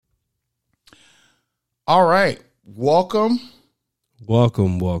All right. Welcome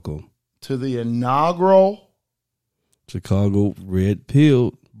to the inaugural Chicago Red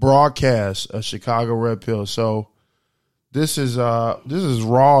Pill broadcast of Chicago Red Pill. So this is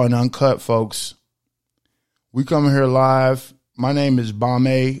raw and uncut, folks. We coming here live. My name is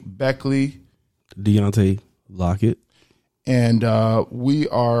Bombay Beckley. Deontay Lockett. And we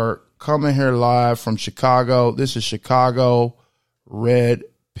are coming here live from Chicago. This is Chicago Red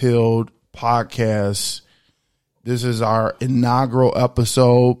Pilled Podcast. This is our inaugural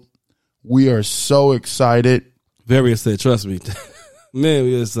episode. We are so excited. Very excited, trust me. Man,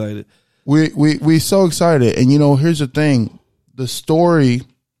 we're excited. We so excited. And you know, here's the thing. The story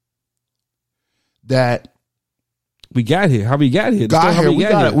that we got here, how we got here.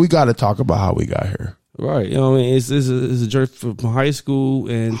 We got to talk about how we got here. Right. You know what I mean? It's a journey from high school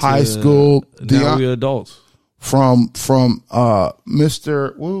and now we're adults. From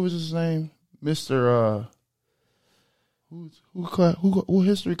Mr. What was his name? Mr. Who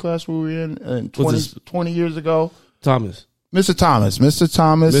history class were we in 20 years ago? Thomas. Mr. Thomas.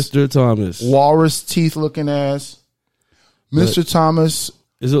 Walrus teeth looking ass. Mr. Thomas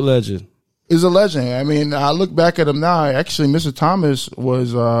is a legend. I mean, I look back at him now. Actually, Mr. Thomas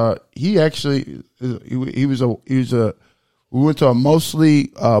was we went to a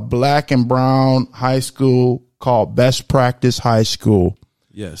mostly black and brown high school called Best Practice High School.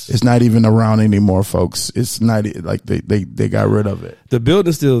 Yes. It's not even around anymore, folks. It's not like they got rid of it. The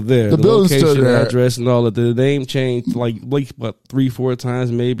building's still there. The building's location, still there. Address and all of the name changed like about 3-4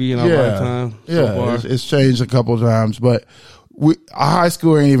 times maybe in our lifetime. It's changed a couple of times, but our high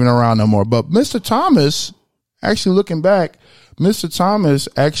school ain't even around no more. But Mr. Thomas, actually looking back, Mr. Thomas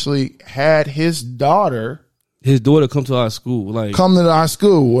actually had his daughter come to our school, come to our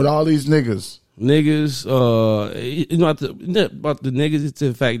school with all these niggas. About the niggas, it's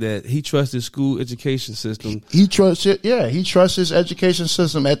the fact that he trusts his school education system. He trusts his education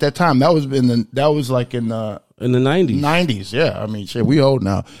system at that time. That was in the 90s. 90s, yeah. I mean, shit, we old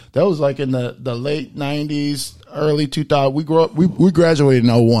now. That was like in the late 90s, early 2000. We graduated in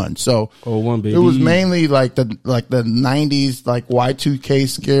 01. So 01, baby. It was mainly like the 90s, like Y2K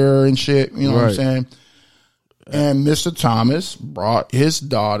scare and shit. You know what I'm saying? And Mr. Thomas brought his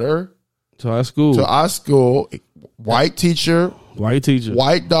daughter to our school. White teacher,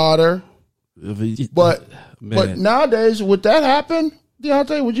 white daughter. But nowadays, would that happen,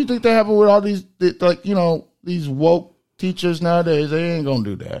 Deontay? Would you think that happened with all these, these woke teachers nowadays? They ain't gonna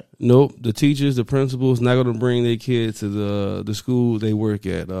do that. Nope. The teachers, the principals, not gonna bring their kids to the school they work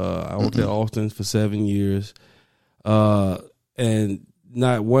at. I worked at Austin for 7 years, and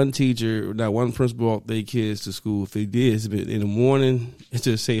not one teacher, not one principal brought their kids to school. If they did, it's been in the morning, it's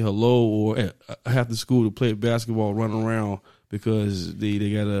just say hello, or after school to play basketball, run around because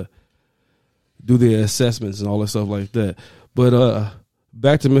they gotta do their assessments and all that stuff like that. But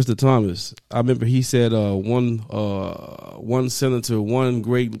back to Mr. Thomas. I remember he said one senator, one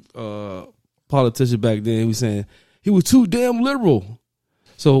great politician back then, he was saying he was too damn liberal.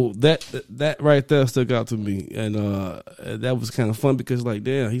 So that right there stuck out to me, and that was kind of fun because, like,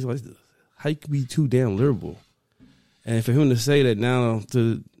 damn, he's like, how you can be too damn liberal? And for him to say that now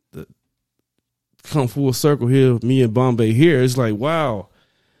to come full circle here, me and Bombay here, it's like, wow.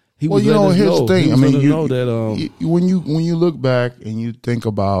 Here's the thing. I mean, when you look back and you think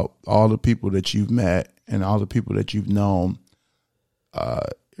about all the people that you've met and all the people that you've known,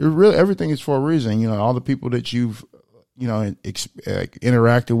 everything is for a reason. You know, all the people that you've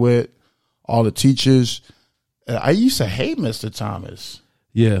interacted with, all the teachers. I used to hate Mr. Thomas.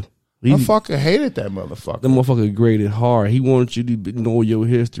 Yeah. I fucking hated that motherfucker. The motherfucker graded hard. He wanted you to know your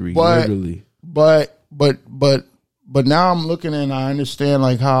history, literally. But now I'm looking and I understand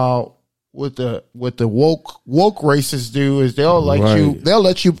like how what the woke racists do is they'll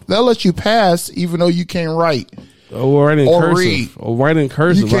let you pass even though you can't write. Or write in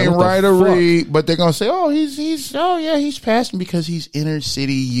cursive. You can't write or read, but they're gonna say, "Oh, he's passing because he's inner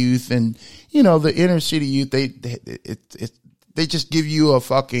city youth," and the inner city youth they just give you a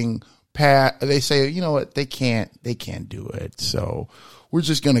fucking pat. They say, you know what, they can't do it, so we're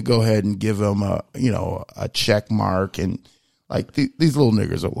just gonna go ahead and give them a check mark, and like these little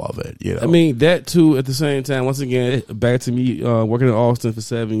niggas will love it. I mean that too. At the same time, once again, back to me working in Austin for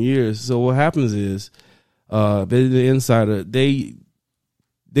 7 years. So what happens is. The insider, they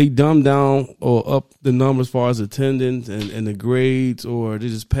dumb down or up the numbers as far as attendance and the grades, or they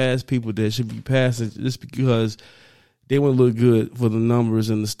just pass people that should be passing just because they want to look good for the numbers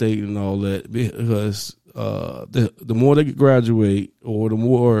in the state and all that. Because the more they graduate or the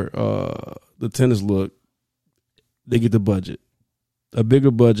more the attendance look, they get the budget, a bigger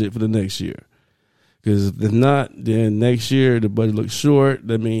budget for the next year. Because if not, then next year the budget looks short.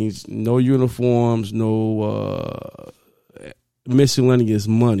 That means no uniforms, no miscellaneous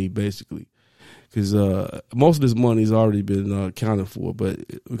money, basically. Because most of this money has already been accounted for. But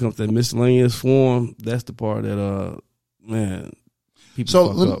when it comes to that miscellaneous form, that's the part that, man, people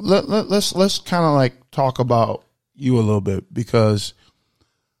So fuck up. let's kind of like talk about you a little bit, because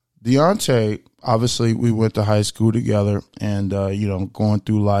Deontay, obviously we went to high school together, and going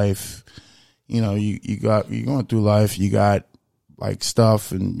through life, you're going through life, you got like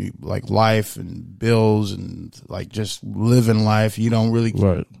stuff and like life and bills and like just living life. You don't really,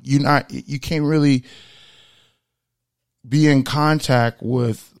 Right. you can't really be in contact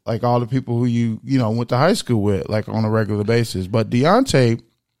with like all the people who you went to high school with, like on a regular basis. But Deontay,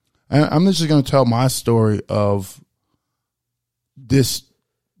 I'm just going to tell my story of this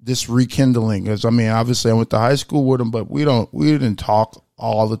rekindling. Because obviously I went to high school with him, but we didn't talk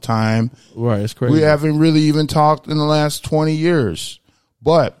all the time. Right, it's crazy. We haven't really even talked in the last 20 years.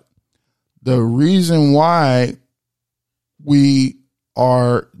 But the reason why we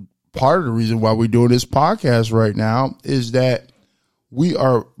are part of the reason why we're doing this podcast right now is that we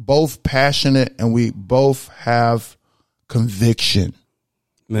are both passionate and we both have conviction.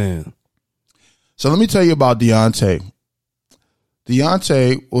 Man. So let me tell you about Deontay.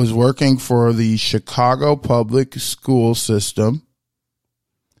 Deontay was working for the Chicago public school system,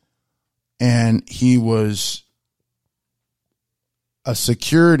 and he was a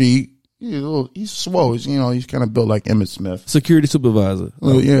security. He's swole. He's kind of built like Emmitt Smith. Security supervisor.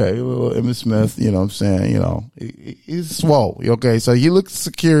 Yeah, a little Emmitt Smith. You know what I'm saying? He's swole. Okay, so he looked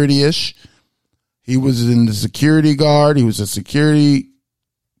security-ish. He was in the security guard. He was a security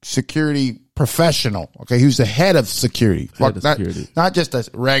professional. Okay, he was the head of security. Not just a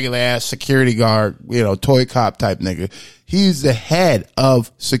regular ass security guard, toy cop type nigga. He's the head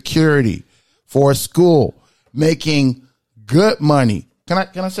of security for a school, making good money. Can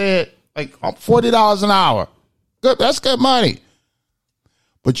I say it? Like $40 an hour. Good, that's good money.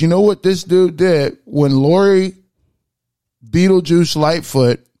 But you know what this dude did when Lori Beetlejuice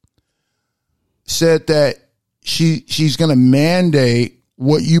Lightfoot said that she's going to mandate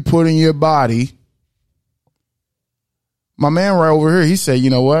what you put in your body? My man right over here, he said, you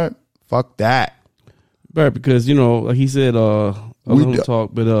know what? Fuck that. Right, because, like he said, I don't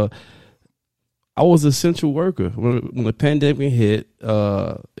talk, but I was an essential worker. When the pandemic hit,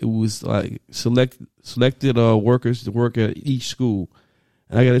 it was like selected workers to work at each school.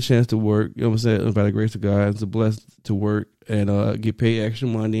 And I got a chance to work, you know what I'm saying, by the grace of God. It's a blessing to work and get paid extra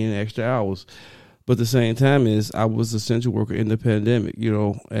money and extra hours. But at the same time I was an essential worker in the pandemic,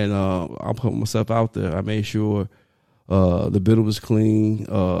 and I put myself out there. I made sure the building was clean,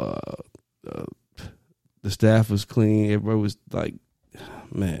 the staff was clean. Everybody was like,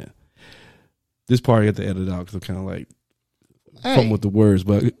 man. This part I get to edit out because I'm kind of like fucking with the words,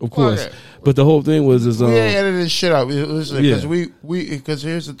 but of course. But the whole thing was we ain't edited this shit out. Listen, because because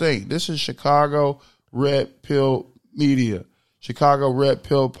here's the thing. This is Chicago Red Pill Media, Chicago Red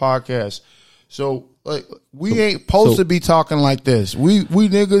Pill Podcast. So like we ain't supposed to be talking like this. We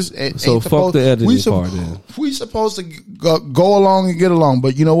niggas ain't so fuck the editing part. We supposed to go along and get along,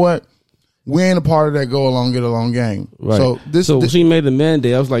 but you know what? We ain't a part of that go along, get along gang. Right. So she made the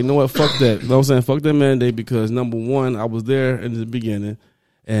mandate. I was like, you know what? Fuck that. You know what I'm saying? Fuck that mandate because number one, I was there in the beginning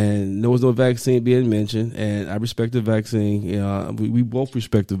and there was no vaccine being mentioned. And I respect the vaccine. We both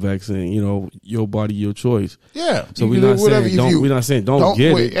respect the vaccine. Your body, your choice. Yeah. So we're not saying don't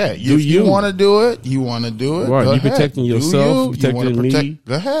get it. Yeah. You want to do it. You want to do it. Right. You're protecting yourself. You protecting me.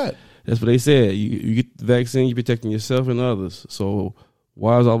 Go ahead. That's what they said. You get the vaccine, you're protecting yourself and others. So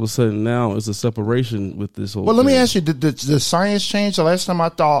why is all of a sudden now it's a separation with this whole thing? Let me ask you, did the science change? The last time I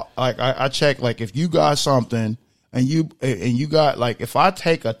thought, like I checked, like if you got something and you got like if I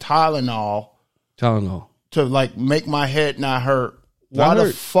take a Tylenol to like make my head not hurt, why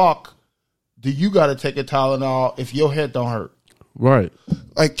the fuck do you got to take a Tylenol if your head don't hurt? Right.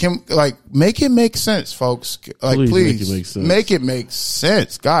 Like make it make sense, folks. Like please make it make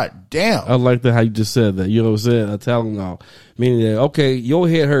sense. God damn. I like how you just said that. You know what I'm saying? A Tylenol. Meaning that, okay, your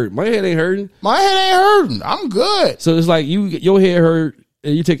head hurt. My head ain't hurting. I'm good. So it's like your head hurt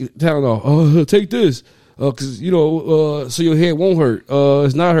and you take a Tylenol. Oh, take this. Cause so your head won't hurt.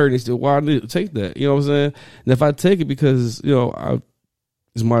 It's not hurting. Still, why did I take that? You know what I'm saying? And if I take it because,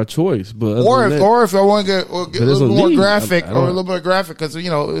 it's my choice, but or if I want to get a little more graphic or a little bit graphic, because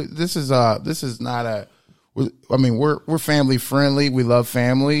this is not a. We're family friendly. We love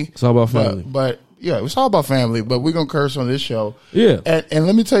family. It's all about family, but yeah, it's all about family. But we're gonna curse on this show. Yeah, and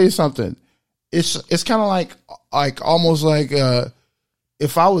let me tell you something. It's kind of like almost like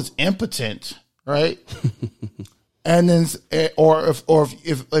if I was impotent right? And then, or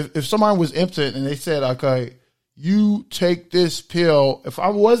if somebody was impotent and they said, okay, you take this pill. If I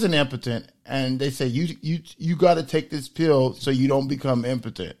wasn't impotent and they say you got to take this pill so you don't become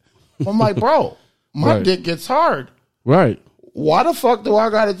impotent, I'm like, bro, my dick gets hard. Right. Why the fuck do I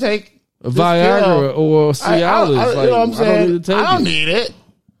got to take a Viagra or Cialis? You know what I'm saying? I don't need it.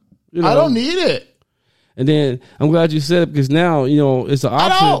 You know? I don't need it. And then I'm glad you said it because now it's an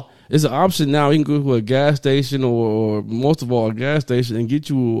option. It's an option now. You can go to a gas station or most of all a gas station and get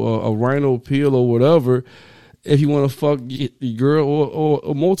you a rhino pill or whatever if you want to fuck your girl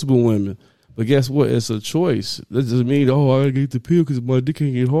or multiple women. But guess what? It's a choice. That doesn't mean, I gotta get the pill because my dick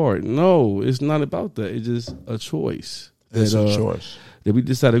can't get hard. No, it's not about that. It's just a choice. It's a choice. That we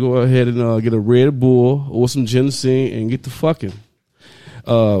decided to go ahead and get a Red Bull or some ginseng and get the fucking.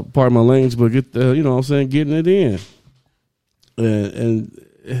 Pardon my language, but get the, you know what I'm saying, getting it in. And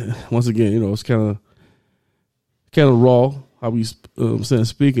once again, it's kind of raw how we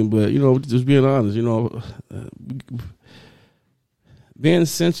speaking, but just being honest, being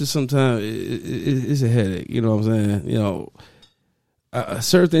censored sometimes it's a headache. You know what I'm saying?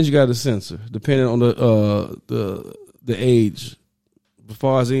 Certain things you got to censor depending on the age. As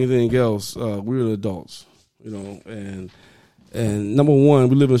far as anything else, we're adults, and number one,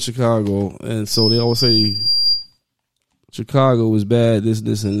 we live in Chicago, and so they always say Chicago is bad,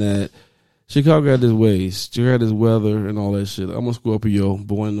 this and that. Chicago got this ways. Chicago got this weather and all that shit. I'm a Scorpio,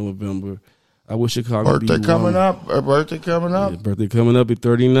 born in November. I wish Chicago birthday be coming up. Her birthday coming up. Yeah, birthday coming up at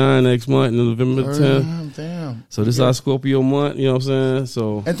 39 next month, November 10th. Damn. So this is our Scorpio month, you know what I'm saying?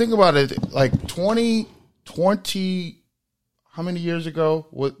 So and think about it, like 20, how many years ago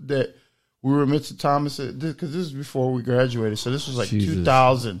that we were Mr. Thomas, because this is before we graduated, so this was like Jesus.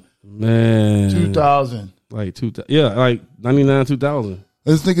 2000. Man. 2000. Like 2000. Yeah, like 99, 2000.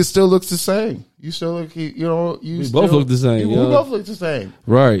 This nigga still looks the same. You still look, we both look the same. We both look the same.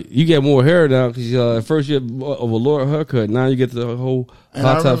 Right. You get more hair now because at first you had a velour haircut. Now you get the whole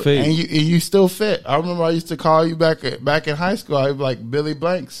hot top fade. And you still fit. I remember I used to call you back in high school. I was like Billy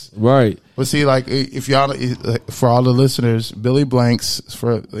Blanks. Right. But see, like if y'all, for all the listeners, Billy Blanks,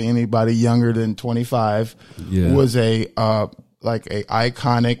 for anybody younger than 25, was a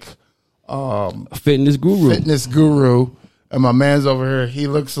iconic fitness guru. And my man's over here. He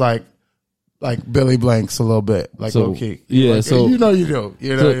looks like Billy Blanks a little bit, like low key. Yeah, like, so you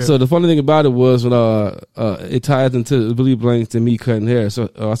do. So the funny thing about it was when it ties into Billy Blanks and me cutting hair. So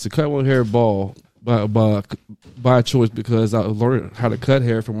I used to cut one hair bald by choice because I learned how to cut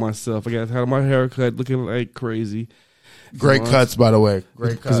hair for myself. I got had my hair cut looking like crazy. Great cuts, by the way.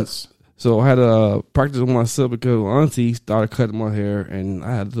 Great cuts. So I had to practice on myself because auntie started cutting my hair, and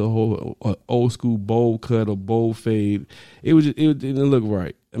I had the whole old school bowl cut or bowl fade. It didn't look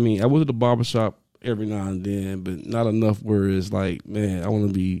right. I mean, I went to the barbershop every now and then, but not enough where it's like, man, I want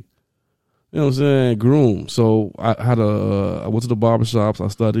to be, you know what I'm saying, groomed. So I went to the barbershops. I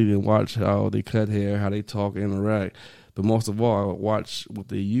studied and watched how they cut hair, how they talk, interact. But most of all, I watched what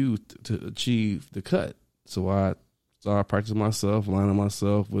they used to achieve the cut. So I started practicing myself, lining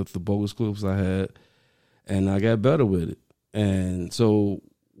myself with the bogus clips I had, and I got better with it. And so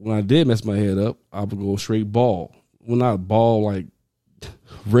when I did mess my head up, I would go straight bald. Well, not bald like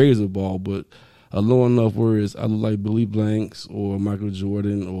razor bald, but low enough where I look like Billy Blanks or Michael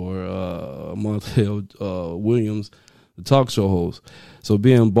Jordan or Montel Williams, the talk show host. So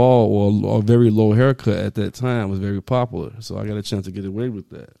being bald or a very low haircut at that time was very popular. So I got a chance to get away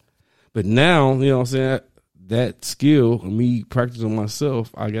with that. But now, you know what I'm saying, that skill, me practicing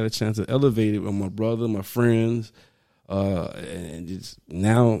myself, I got a chance to elevate it with my brother, my friends, and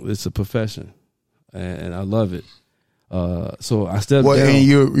now it's a profession, and I love it. So I stepped down. And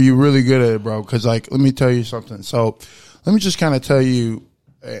you're really good at it, bro. Because let me tell you something. So let me just kind of tell you,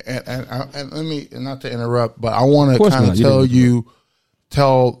 and let me, not to interrupt, but I want to kind of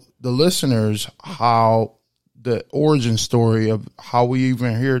tell the listeners how the origin story of how we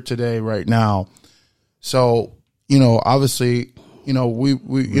even here today, right now. So, obviously, we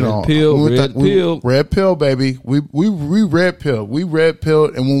red pill, baby. We red pill. We red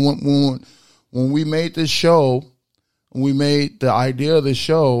pilled. And when we made this show, when we made the idea of the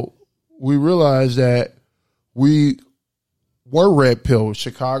show, we realized that we were red pilled,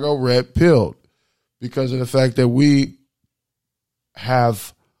 Chicago red pilled, because of the fact that we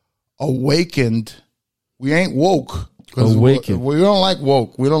have awakened. We ain't woke. Awakened. We don't like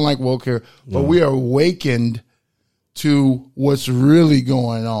woke. We don't like woke here, but we are awakened to what's really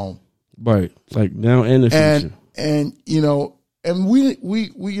going on. Right. Like now and the future. And and we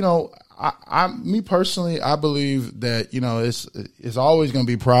me personally, I believe that, it's always going to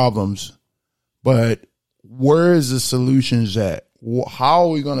be problems, but where is the solutions at? How are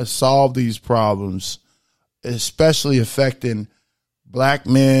we going to solve these problems, especially affecting black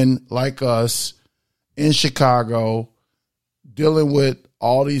men like us in Chicago, dealing with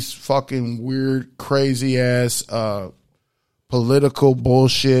all these fucking weird, crazy ass political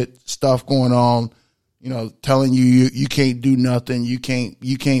bullshit stuff going on? You know, telling you can't do nothing, you can't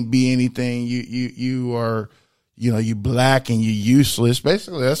be anything. You are, you know, you black and you useless.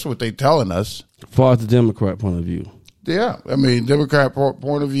 Basically, that's what they telling us. As far as the Democrat point of view. Yeah, I mean, Democrat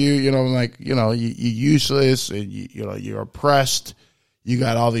point of view, you know, like, you know, you're useless and you know, you're oppressed. You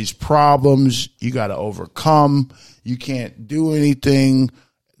got all these problems you got to overcome. You can't do anything.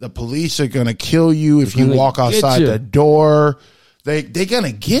 The police are gonna kill you if you walk outside the door. They're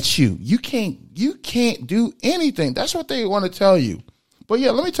gonna get you. You can't do anything. That's what they want to tell you. But yeah,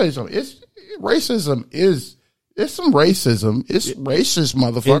 let me tell you something. It's some racism. It's racist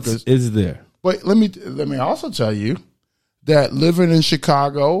motherfuckers. It's there. But let me also tell you that living in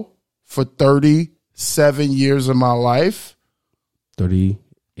Chicago for 37 years of my life,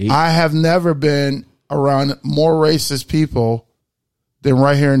 38, I have never been around more racist people than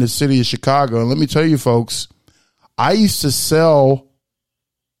right here in the city of Chicago. And let me tell you, folks, I used to sell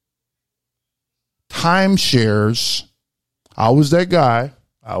timeshares. I was that guy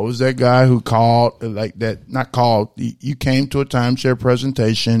who called, like that, not called. You came to a timeshare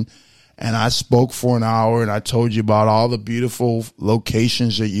presentation and I spoke for an hour and I told you about all the beautiful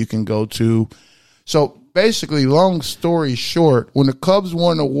locations that you can go to. So basically, long story short, when the Cubs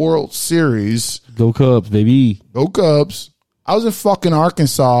won the World Series, go Cubs, baby. Go Cubs. I was in fucking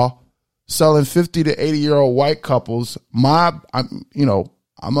Arkansas selling 50 to 80-year-old white couples. I'm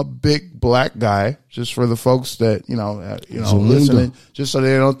a big black guy, just for the folks that, listening, just so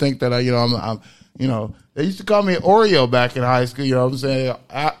they don't think that I'm they used to call me an Oreo back in high school. You know what I'm saying?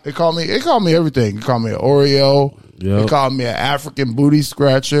 They call me everything. They call me an Oreo. Yep. They call me an African booty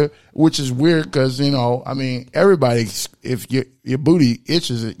scratcher, which is weird because, everybody, if your booty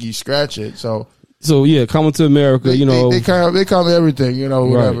itches, you scratch it. So yeah, coming to America, they call me everything,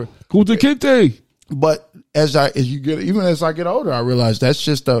 whatever. Right. Kuta Kinte. But as I get older, I realize that's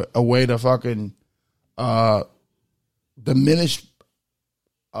just a way to fucking diminish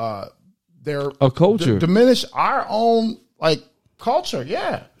their culture, diminish our own culture.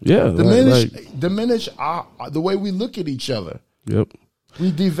 Yeah, diminish the way we look at each other. Yep,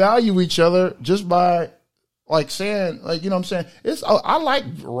 we devalue each other just by saying what I'm saying. I like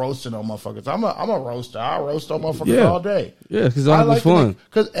roasting on motherfuckers. I'm a roaster. I roast on motherfuckers all day. Yeah, because I like fun.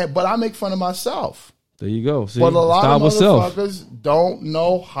 But I make fun of myself. There you go. See, but a lot of motherfuckers don't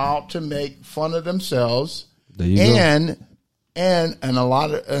know how to make fun of themselves. There you go. And a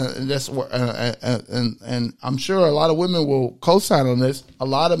lot of and I'm sure a lot of women will co-sign on this. A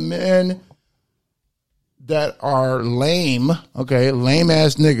lot of men that are lame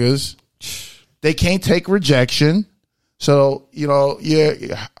ass niggas, they can't take rejection. So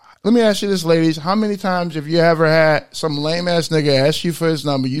let me ask you this, ladies: how many times have you ever had some lame ass nigga ask you for his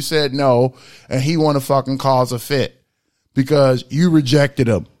number, you said no, and he want to fucking cause a fit because you rejected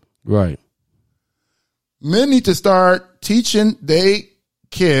him? Right. Men need to start teaching they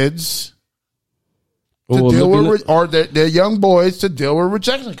kids to deal with, or their young boys to deal with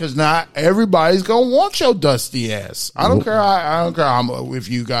rejection, because not everybody's gonna want your dusty ass. I don't care. I don't care if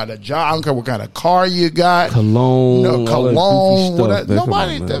you got a job. I don't care what kind of car you got. Cologne. Nobody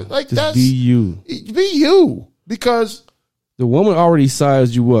that's be you. Be you, because the woman already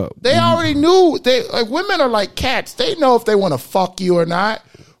sized you up. They already knew. Women are like cats. They know if they want to fuck you or not.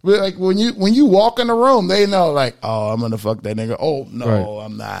 Like when you walk in the room, they know oh, I'm gonna fuck that nigga. Oh no,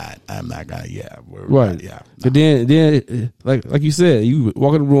 right. I'm not gonna. Yeah, right. Yeah. No. But then like you said, you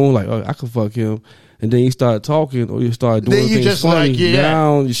walk in the room I could fuck him, and then you start talking or you start doing things just funny.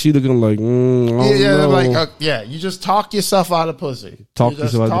 Down, she looking like you just talk yourself out of pussy. Talk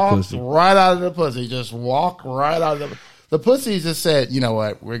yourself out of pussy. Right out of the pussy. Just walk right out of the pussy. Just said, you know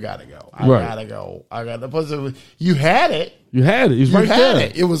what, we gotta go. I gotta go. I got the pussy. You had it. You had it. It was right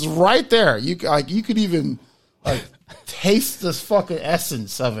there. It was right there. You could even taste this fucking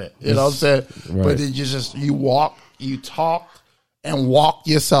essence of it. You know what I'm saying? Right. But then you talk and walk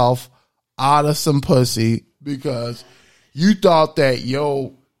yourself out of some pussy because you thought that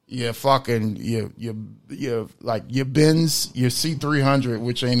your Benz, your C300,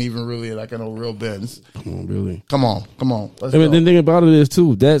 which ain't even really like no real Benz. Come on, really. Come on. Let's go. The thing about it is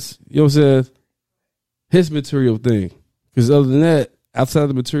too, that's, what I'm saying, his material thing. Because other than that, outside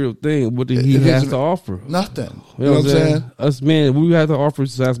the material thing, what did he have to offer? Nothing. You know what I'm saying? Us men, we have to offer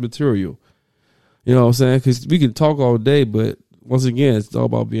besides material. You know what I'm saying? Because we can talk all day, but once again, it's all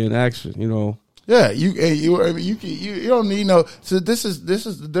about being action. Yeah, you don't need no. So this is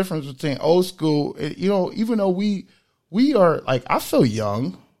the difference between old school. Even though we are like, I feel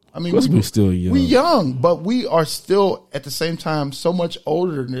young. I mean, we're still young. We young, but we are still at the same time so much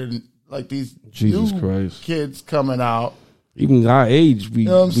older than like these kids coming out. Even our age, we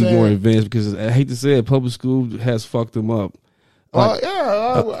more advanced because I hate to say it, public school has fucked them up.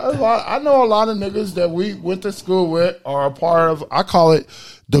 I know a lot of niggas that we went to school with are a part of. I call it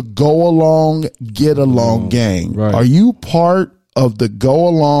the go along, get along gang. Right. Are you part of the go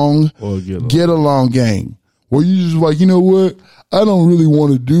along, get along gang? Where you just like, you know what? I don't really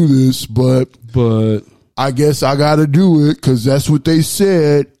want to do this, but I guess I got to do it because that's what they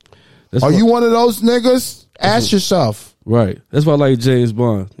said. Are you one of those niggas? Ask yourself. Right. That's why I like James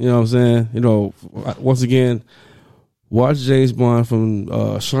Bond. You know what I'm saying? Once again, watch James Bond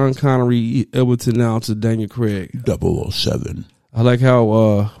from Sean Connery, Edwardton now to Daniel Craig. 007. I like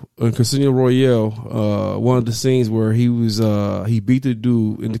how in Casino Royale, one of the scenes where he beat the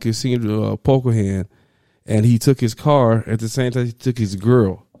dude in the casino poker hand, and he took his car at the same time he took his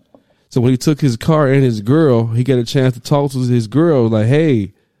girl. So when he took his car and his girl, he got a chance to talk to his girl, like,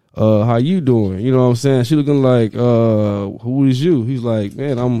 hey, how you doing? You know what I'm saying? She looking like, who is you? He's like,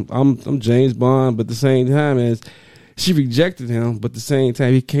 man, I'm James Bond, but at the same time, as she rejected him, but at the same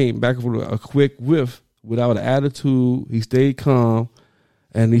time, he came back with a quick whiff without an attitude. He stayed calm,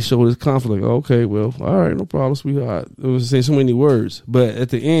 and he showed his confidence. Like, okay, well, all right, no problem, sweetheart. It was saying so many words, but at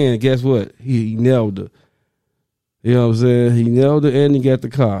the end, guess what? He nailed it. You know what I'm saying? He nailed it, and he got the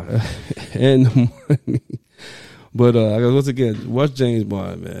car and the money. But once again, watch James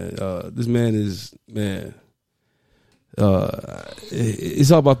Bond, man. This man is, man.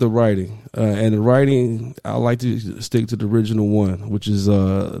 It's all about the writing, and the writing. I like to stick to the original one, which is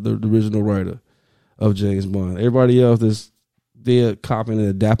the original writer of James Bond. Everybody else they're copying and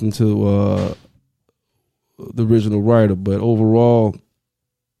adapting to the original writer, but overall,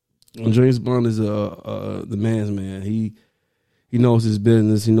 James Bond is the man's man. He knows his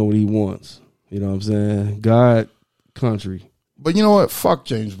business. He knows what he wants. You know what I'm saying? God, country. But you know what? Fuck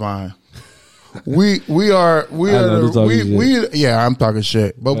James Bond. I'm talking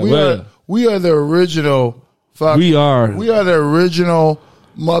shit. But we are the original. We are the original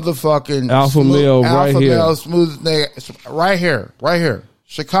motherfucking alpha male smooth nigga right here.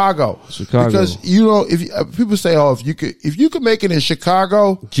 Chicago. Because if people say, oh, if you could make it in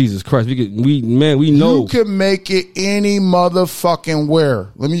Chicago, Jesus Christ, we know you can make it any motherfucking where.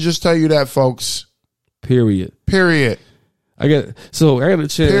 Let me just tell you that, folks. Period. I got a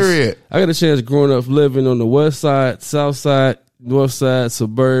chance. Period. I got a chance growing up living on the west side, south side, north side,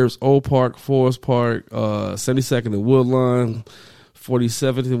 suburbs, Old Park, Forest Park, 72nd and Woodline,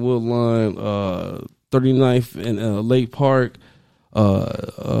 47th and Woodline, 39th and Lake Park.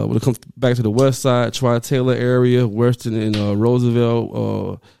 When it comes back to the west side, Tri-Taylor area, Weston and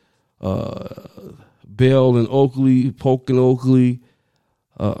Roosevelt, Bell and Oakley, Polk and Oakley.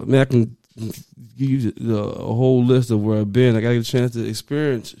 Man, I can give you a whole list of where I've been. I got a chance to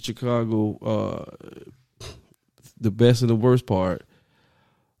experience Chicago, the best and the worst part.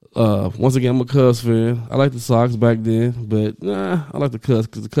 Once again, I'm a Cubs fan. I like the Sox back then, but I like the Cubs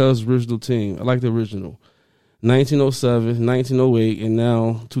because the Cubs original team. I like the original. 1907, 1908, and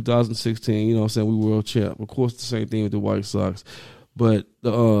now 2016, you know what I'm saying, we world champ. Of course, the same thing with the White Sox. But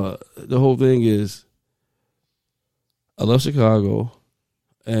the whole thing is, I love Chicago,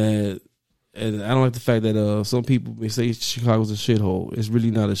 and I don't like the fact that some people may say Chicago's a shithole. It's really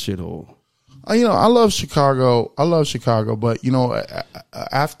not a shithole. I love Chicago. But,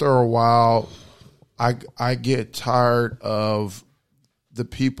 after a while, I get tired of the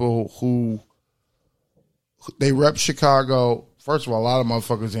people who they rep Chicago. First of all, a lot of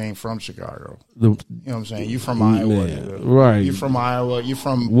motherfuckers ain't from Chicago. You know what I'm saying? You from Iowa. Right. You from Iowa. You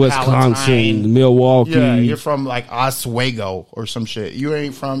from Wisconsin, Palatine. Milwaukee. Yeah, you're from like Oswego or some shit. You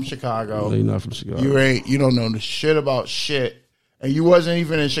ain't from Chicago. No, you're not from Chicago. You don't know the shit about shit. And you wasn't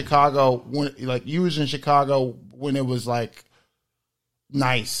even in Chicago when, like, you was in Chicago when it was like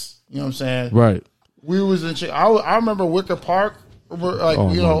nice. You know what I'm saying? Right. We was in Chicago. I remember Wicker Park. Like,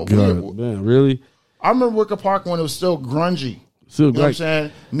 man, really? I remember Wicker Park when it was still grungy. You know what I'm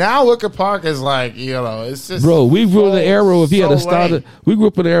saying? Now Wicker Park is like, it's just... Bro, we grew up in the era if you had to start... We grew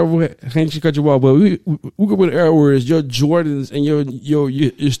up in the era where... I can't cut you off, but we grew up in the era where it's your Jordans and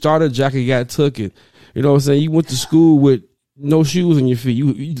your starter jacket got taken. You know what I'm saying? You went to school with no shoes on your feet.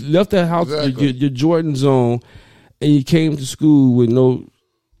 You left that house, exactly. your Jordans on, and you came to school with no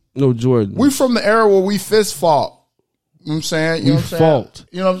Jordans. We from the era where we fist fought. You know what I'm saying? You know what I'm saying? Fought.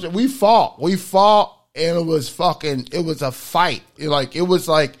 You know what I'm saying? We fought. and it was a fight. It was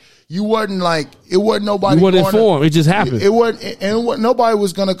like you wasn't like it wasn't nobody. You wasn't informed. It just happened. It wasn't nobody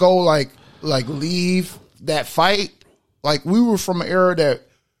was gonna go like leave that fight. Like we were from an era that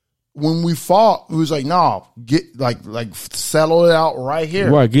when we fought, it was like, no, get like settle it out right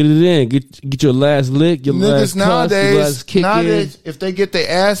here. Right, get it in. Get your last lick, your niggas last cuss, your last kick nowadays, if they get their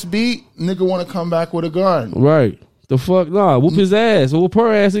ass beat, nigga want to come back with a gun. Right. The fuck, nah, whoop his ass, whoop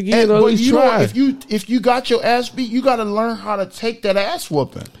her ass again. And, or at least try. If you got your ass beat, you got to learn how to take that ass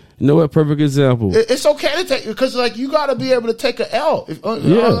whooping. You know what? Perfect example. It's okay to take, because like you got to be able to take an L. I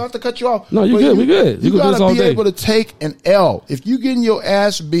don't have to cut you off. No, you good. We good. You got to be able to take an L. If you getting your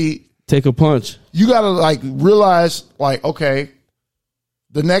ass beat, take a punch. You got to like realize like, okay,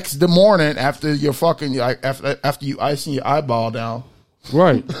 the morning after you're fucking after you icing your eyeball down,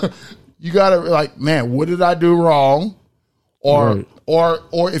 right? You got to like, man, what did I do wrong? Or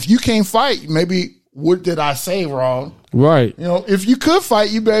if you can't fight, maybe what did I say wrong? Right. You know, if you could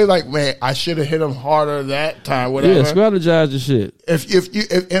fight, you better like, man, I should have hit him harder that time. Whatever. Yeah, strategize the shit.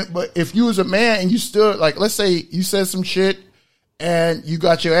 But if you was a man and you stood like, let's say you said some shit and you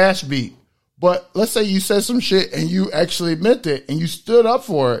got your ass beat, but let's say you said some shit and you actually meant it and you stood up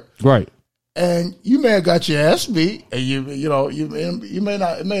for it, right? And you may have got your ass beat, and you may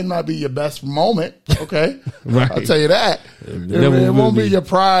not, it may not be your best moment, okay? Right. I'll tell you that. It won't be your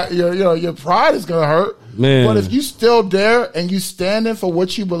pride. Your pride is gonna hurt, man. But if you still there and you standing for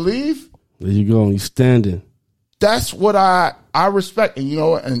what you believe, there you go. You standing. That's what I respect,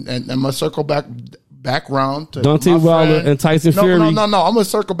 and and I'm gonna circle background to Dante Wilder and Tyson Fury. No. I'm gonna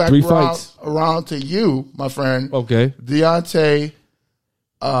circle back around to you, my friend. Okay, Deontay.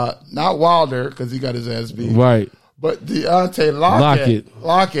 Not Wilder because he got his ass beat, right? But Deontay Lockett,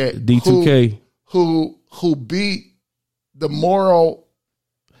 D2K, who beat the moral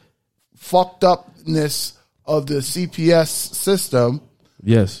fucked upness of the CPS system.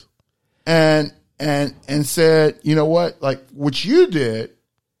 Yes, and said, you know what? Like what you did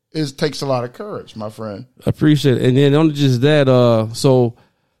takes a lot of courage, my friend. I appreciate it. And then not just that, so.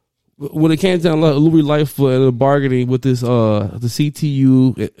 When it came down to Louis Lightfoot and the bargaining with this, the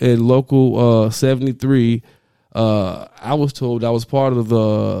CTU and local 73, I was told I was part of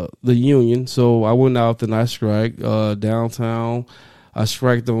the union, so I went out and I striked downtown. I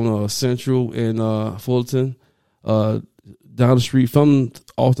striked on Central in Fulton, down the street from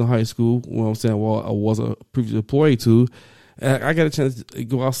Alton High School. You know what I'm saying? Well, I was a previous employee to. I got a chance to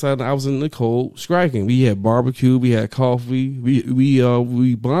go outside, and I was in the cold striking. We had barbecue, we had coffee,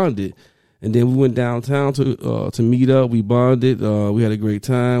 we bonded, and then we went downtown to meet up. We bonded, we had a great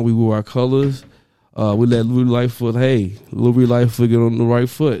time. We wore our colors. We let Louis Lightfoot get on the right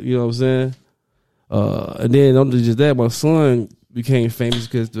foot. You know what I'm saying? And then not just that, my son became famous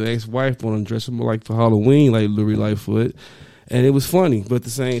because the ex-wife wanted to dress him like for Halloween, like Louis Lightfoot. And it was funny, but at the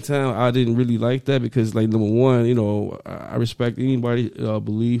same time, I didn't really like that because, like, number one, I respect anybody's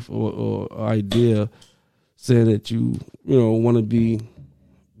belief or idea saying that you want to be.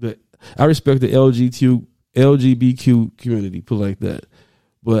 But I respect the LGBTQ community, put it like that.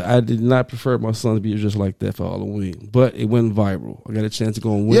 But I did not prefer my son to be just like that for Halloween. But it went viral. I got a chance to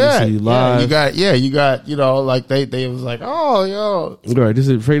go on Windy City Live. You got, like they was like, oh, yo, right. This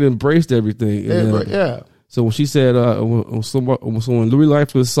is Freddie embraced everything. Yeah. So when she said, when Louis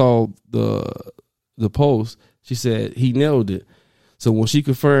Lightfoot saw the post, she said he nailed it. So when she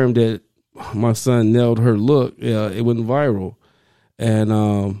confirmed that my son nailed her look, it went viral.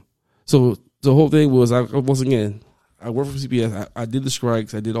 And so the whole thing was, once again, I worked for CPS. I did the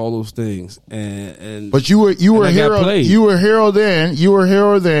strikes. I did all those things. But you were a hero. You were a hero then.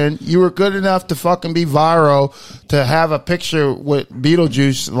 You were good enough to fucking be viral, to have a picture with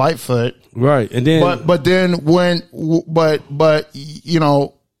Beetlejuice Lightfoot. Right. And then, but here's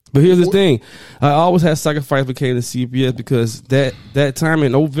the thing. I always had sacrifice when it came to CPS because that time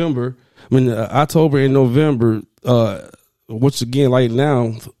in November, October and November, which again, like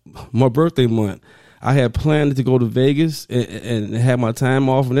now, my birthday month, I had planned to go to Vegas and have my time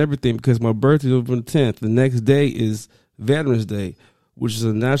off and everything because my birthday is November 10th. The next day is Veterans Day, which is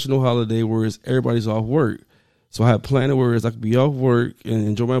a national holiday where everybody's off work. So I had planned where I could be off work and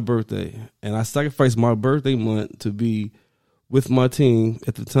enjoy my birthday. And I sacrificed my birthday month to be with my team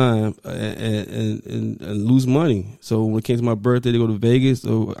at the time and lose money. So when it came to my birthday to go to Vegas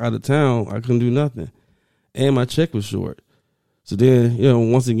or out of town, I couldn't do nothing. And my check was short. So then,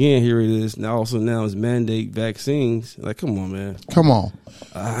 once again, here it is. Now, also now is mandate vaccines. Like, come on, man. Come on.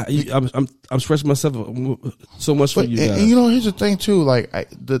 I'm stretching myself so much for you guys. And here's the thing too. Like,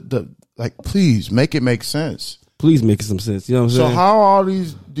 please make it make sense. Please make it some sense. You know what I'm saying? So how are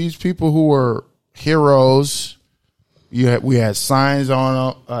these people who are heroes. We had signs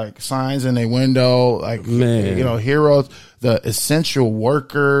on like signs in their window, like Man. heroes, the essential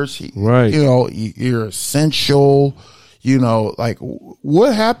workers. Right. You're essential. Like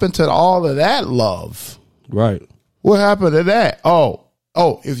what happened to all of that love? Right. What happened to that? Oh,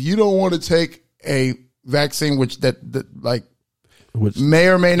 if you don't want to take a vaccine, which may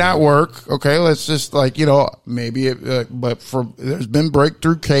or may not work. Okay, let's just maybe but there's been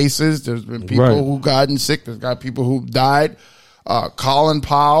breakthrough cases. There's been people who've gotten sick. There's got people who died. Colin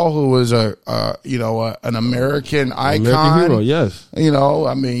Powell, who was an American icon, American hero, yes.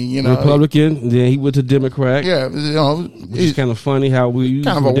 Republican. Then he went to Democrat. Yeah, it's kind of funny how we use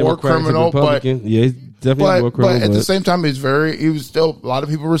kind of a war criminal, Republican. Yeah, he's definitely a war criminal. But at the same time, he was still a lot of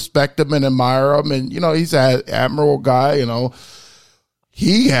people respect him and admire him, and he's an admirable guy.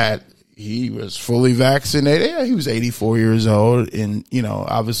 He was fully vaccinated. Yeah, he was 84 years old, and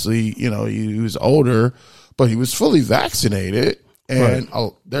obviously, he was older, but he was fully vaccinated. And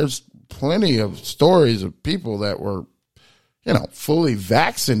there's plenty of stories of people that were, fully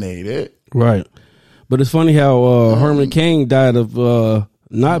vaccinated. Right. But it's funny how Herman Cain died of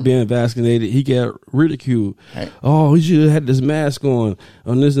not being vaccinated. He got ridiculed. Hey. Oh, he should have had this mask on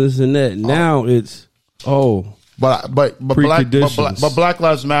this, and that. Now it's But Black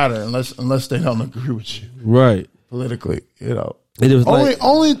Lives Matter unless they don't agree with you, right? Politically, It was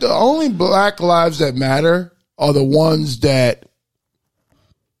only Black lives that matter are the ones that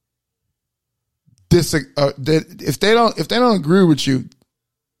if they don't agree with you,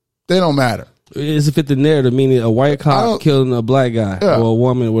 they don't matter. It's a fit the narrative, meaning a white cop killing a black guy or a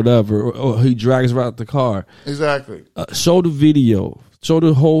woman or whatever, or he drags her out the car. Exactly. Show the video. Show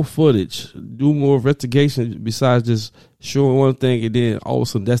the whole footage. Do more investigation besides just showing one thing and then all of a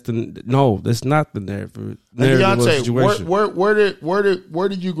sudden that's not the narrative. Beyonce, where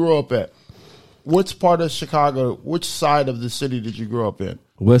did you grow up at? Which part of Chicago? Which side of the city did you grow up in?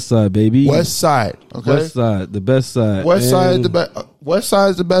 West Side, baby. West Side. Okay. West Side, the best side. West Side is the best. West Side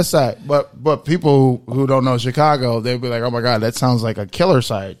is the best side. But people who don't know Chicago, they'll be like, "Oh my God, that sounds like a killer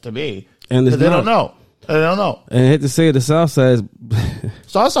side to me." And they don't know. They don't know. And I hate to say it, the South Side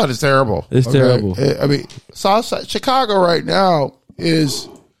is terrible. It's terrible. I mean, South Side, Chicago right now is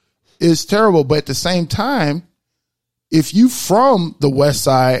terrible. But at the same time, if you from the West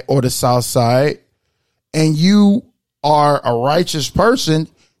Side or the South Side and you are a righteous person,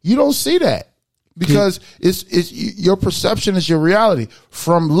 you don't see that because it's your perception is your reality.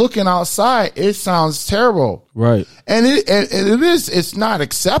 From looking outside, it sounds terrible, right? And it's not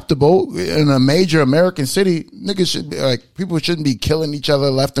acceptable in a major American city. Niggas should be people shouldn't be killing each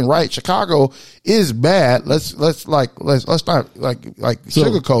other left and right. Chicago is bad. Let's not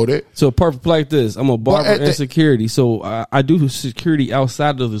sugarcoat it. So perfect like this. I'm a barber and security, so I do security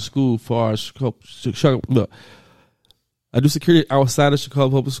outside of the school for Chicago. Look. I do security outside of Chicago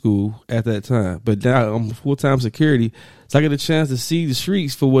Public School at that time, but now I'm full-time security, so I get a chance to see the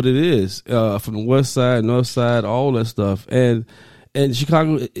streets for what it is, from the west side, north side, all that stuff. And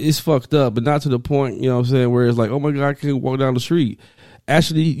Chicago is fucked up, but not to the point, you know what I'm saying, where it's like, oh my God, I can't walk down the street.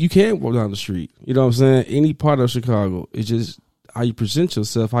 Actually, you can't walk down the street. You know what I'm saying? Any part of Chicago. It's just how you present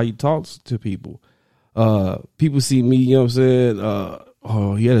yourself, how you talk to people. People see me, you know what I'm saying,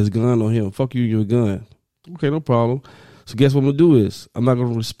 oh, he had his gun on him. Fuck you, your gun. Okay, no problem. So guess what I'm going to do is I'm not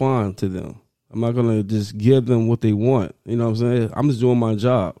going to respond to them. I'm not going to just give them what they want. You know what I'm saying? I'm just doing my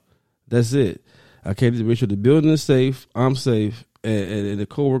job. That's it. I came to make sure the building is safe, I'm safe, and the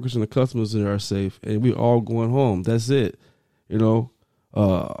coworkers and the customers are safe, and we're all going home. That's it. You know,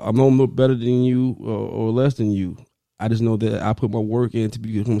 I'm no more better than you or less than you. I just know that I put my work in to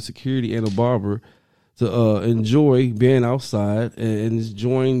become a security and a barber to enjoy being outside and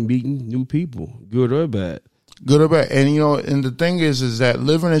enjoying meeting new people, good or bad. Good or bad. And, and the thing is that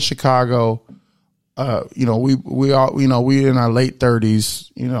living in Chicago, we all, we in our late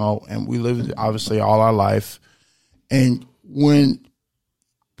 30s, and we lived obviously all our life. And when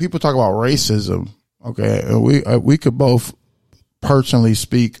people talk about racism, okay, and we could both personally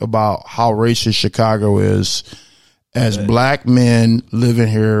speak about how racist Chicago is as black men living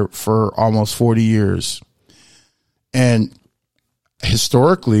here for almost 40 years. And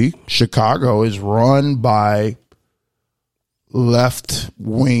historically, Chicago is run by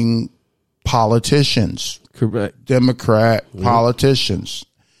left-wing politicians, correct? Democrat politicians,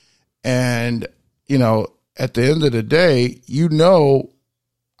 and at the end of the day,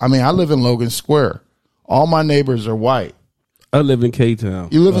 I mean, I live in Logan Square. All my neighbors are white. I live in K-Town.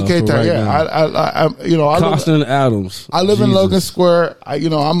 You live in K-Town, right yeah. I Costin Adams. I live in Logan Square.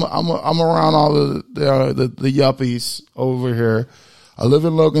 I'm around all the yuppies over here. I live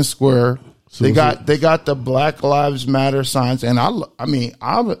in Logan Square. They got the Black Lives Matter signs, and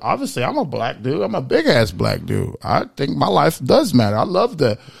obviously I'm a black dude. I'm a big ass black dude. I think my life does matter. I love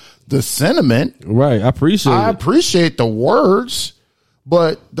the sentiment. Right. I appreciate the words,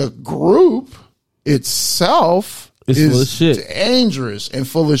 but the group itself is full of shit. Dangerous and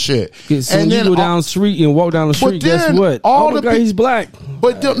full of shit. And then you go down the street and walk down the street, guess what? He's black.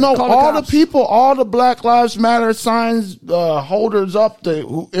 But all the people, all the Black Lives Matter signs holders up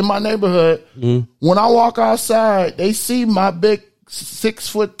in my neighborhood, when I walk outside, they see my big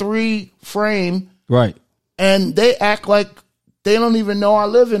 6'3" frame, right? And they act like they don't even know I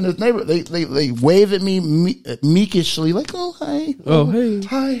live in this neighborhood. They wave at me meekishly, like, "Oh hi,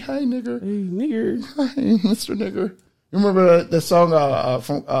 hey, hi nigger, hey nigger, hi Mr. Nigger." You remember the song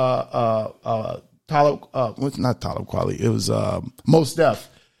from Talib? Not Talib Kweli. It was Mos Def,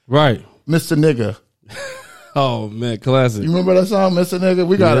 right? Mr. Nigger. Oh man, classic. You remember that song, Mr. Nigger?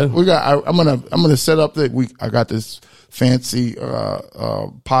 I'm gonna set up I got this fancy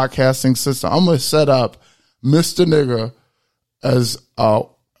podcasting system. I'm gonna set up Mr. Nigger as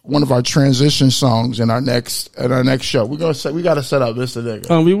one of our transition songs in our next show. We got to set up Mr.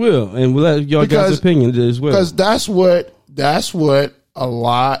 Nigger. We will, and we'll let y'all guys' opinion as well. Because that's what a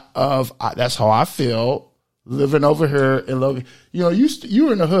lot of that's how I feel living over here in Logan. You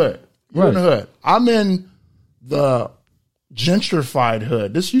were in the hood. You're in the hood. I'm in the gentrified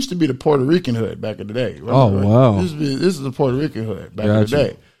hood. This used to be the Puerto Rican hood back in the day. Oh wow! This is the Puerto Rican hood back in the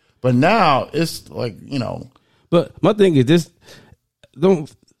day. But now it's like But my thing is this: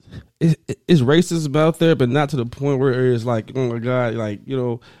 it's racism out there, but not to the point where it's like, oh my god, like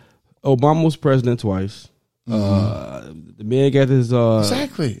Obama was president twice. The man got his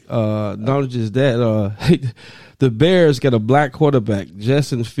exactly. Not just that. The Bears got a black quarterback,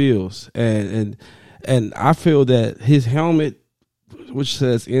 Justin Fields, and I feel that his helmet, which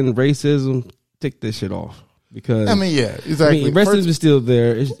says "End Racism," take this shit off because exactly. Racism is still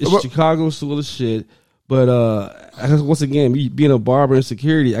there. It's Chicago's full of shit. But once again, me being a barber in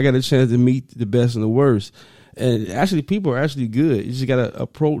security, I got a chance to meet the best and the worst. And actually, people are actually good. You just got to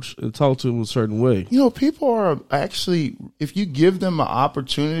approach and talk to them a certain way. People are actually, if you give them an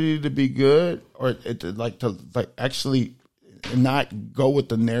opportunity to be good, or to actually not go with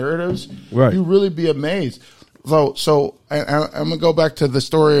the narratives, right? You really be amazed. So I'm gonna go back to the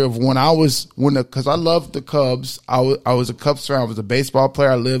story of because I loved the Cubs. I was a Cubs fan. I was a baseball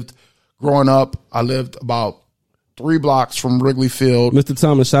player. Growing up, I lived about 3 blocks from Wrigley Field. Mr.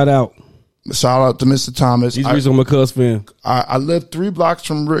 Thomas, shout out. Shout out to Mr. Thomas. He's the reason I'm a Cubs fan. I lived 3 blocks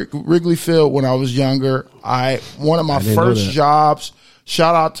from Wrigley Field when I was younger. One of my first jobs.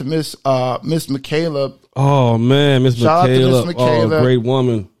 Shout out to Miss Michaela. Oh man, Miss Michaela. Shout out to Miss Michaela. Oh, great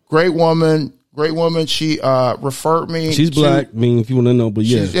woman. Great woman. She referred me. She's black. I mean, if you want to know, but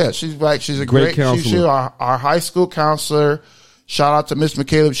she's black. She's a great counselor. She's our high school counselor. Shout out to Miss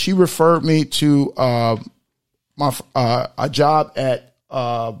Michaela. She referred me to a job at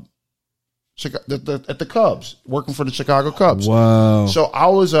the Cubs, working for the Chicago Cubs. Wow! So I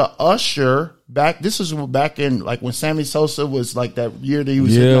was a usher back. This is back in when Sammy Sosa was like that year that he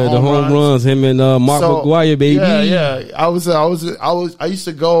was hitting the home runs. Him and Mark McGwire, baby. Yeah. I used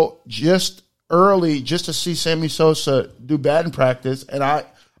to go just early just to see Sammy Sosa do batting practice, and I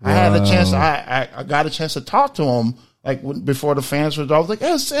had a chance. I got a chance to talk to him. Before the fans were, I was like,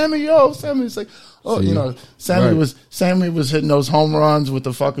 "Hey, Sammy, Sammy's like, Sammy was hitting those home runs with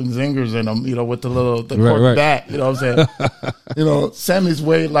the fucking zingers in them, with the cork bat, you know what I'm saying? Sammy's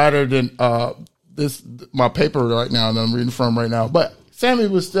way lighter than my paper right now that I'm reading from right now, but Sammy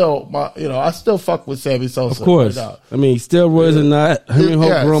was still I still fuck with Sammy Sosa. Of course. Right, I mean, steroids or not, but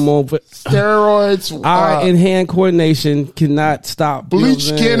steroids, eye and hand coordination cannot stop. Bleach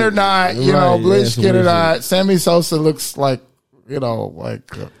skin or not, bleach skin or not. Sammy Sosa looks like,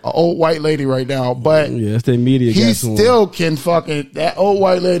 like an old white lady right now, but it's the media. He still can that old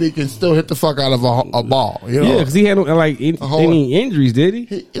white lady can still hit the fuck out of a ball. Yeah, because he had any injuries, did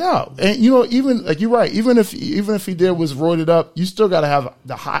he? Yeah, and even you're right. Even if he was roided up, you still got to have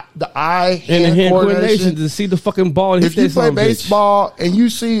the eye and the hand coordination to see the fucking ball. If you play baseball and you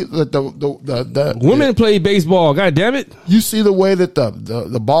see the women play baseball, god damn it, you see the way that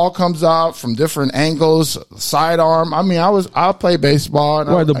the ball comes out from different angles, sidearm. I mean, I play baseball.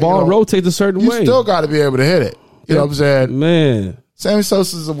 And the ball rotates a certain way. You still got to be able to hit it. You know what I'm saying? Man. Sammy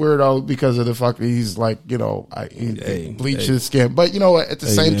Sosa's a weirdo because of the fucking, he's like, he bleaches his skin. But at the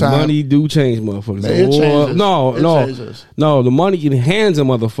same time. Money do change motherfuckers. It changes. No, the money enhances a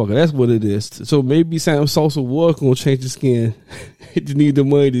motherfucker. That's what it is. So maybe Sammy Sosa was going to change his skin. He just need the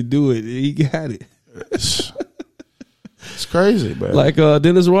money to do it. He got it. It's crazy, man. Like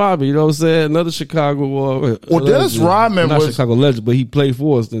Dennis Rodman, you know what I'm saying? Another Chicago. Well, Dennis Rodman not was Chicago legend, but he played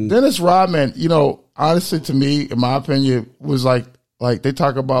for us. Then Dennis Rodman, you know, honestly, to me, in my opinion, was like they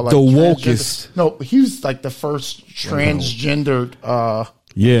talk about like the wokest. No, he was like the first transgendered.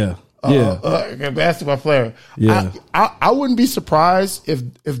 Basketball player. Yeah, I wouldn't be surprised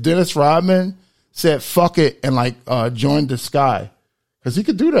if Dennis Rodman said "fuck it" and like joined the Sky, because he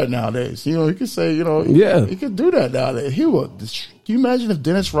could do that nowadays. You know, he could say, you know, he could do that nowadays. He would. Can you imagine if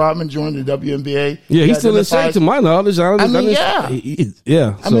Dennis Rodman joined the WNBA? Yeah, he's still in shape to my knowledge. I mean,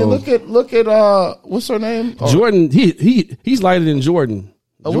 yeah. I mean, look at what's her name? Jordan. He's lighter than Jordan.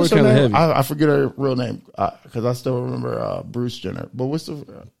 What's her name? I forget her real name because I still remember Bruce Jenner. But what's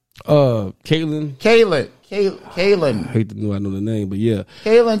the Caitlyn. Caitlyn. I hate to know the name, but yeah,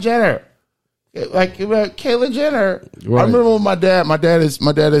 Caitlyn Jenner. Like Caitlyn Jenner. Right. I remember when my dad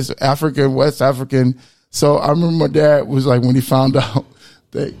is African, West African. So I remember my dad was like, when he found out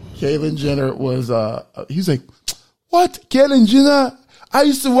that Caitlyn Jenner was he's like, what? Caitlyn Jenner? I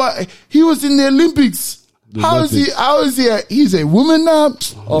used to watch. He was in the Olympics. How is he? He's a woman now.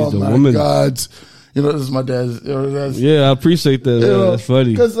 Oh my God. You know, this is my dad's. You know, yeah, I appreciate that. That's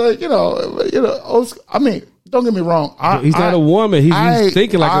funny. Because, like, you know, I mean, don't get me wrong. He's not a woman. He's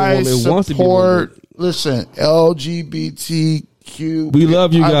thinking like a woman. He wants to be a woman. Listen, LGBTQ. We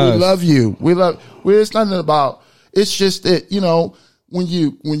love you guys. We love you. It's nothing about. It's just that, you know, when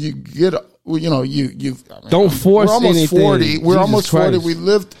you get, you know, don't force we're almost anything. 40. We're almost Christ. 40.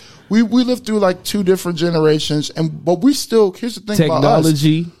 We lived through like two different generations, but we still. Here's the thing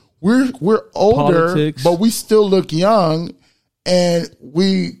technology. About us. We're older, politics. But we still look young, and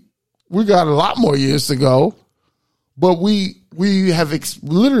we got a lot more years to go. But we have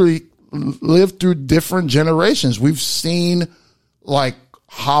literally lived through different generations. We've seen like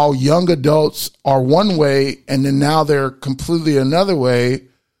how young adults are one way, and then now they're completely another way,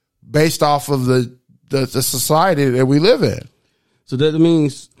 based off of the society that we live in. So that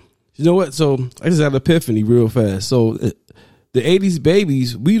means, you know what? So I just had an epiphany real fast. So the 80s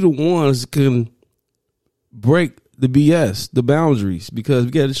babies, we the ones can break the BS, the boundaries, because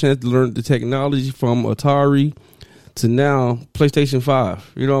we got a chance to learn the technology from Atari to now PlayStation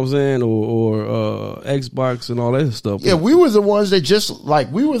 5. You know what I'm saying? Or Xbox and all that stuff. Yeah, we were the ones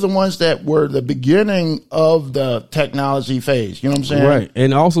that were the beginning of the technology phase. You know what I'm saying? Right.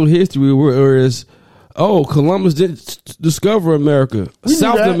 And also history, whereas, Columbus didn't discover America,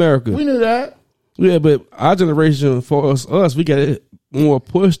 South America. We knew that. Yeah, but our generation, for us, we got it more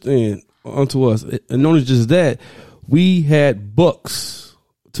pushed in onto us. And not only just that, we had books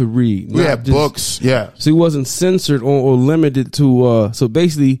to read. We had books, yeah. So it wasn't censored or limited to, so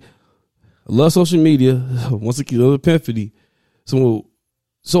basically, I love social media. Once again, another epiphany. So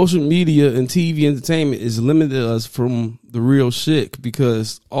social media and TV entertainment is limited us from the real shit,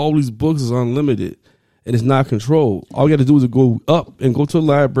 because all these books is unlimited. And it's not controlled. All you got to do is go up and go to a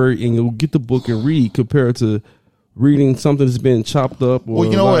library and you'll get the book and read, compared to reading something that's been chopped up. Well,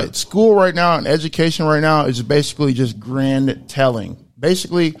 you know what? School right now and education right now is basically just grand telling.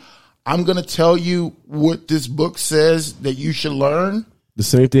 Basically, I'm going to tell you what this book says that you should learn. The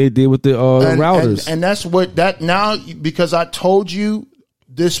same thing they did with the routers. And that's what that now, because I told you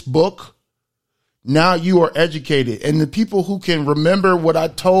this book, now you are educated. And the people who can remember what I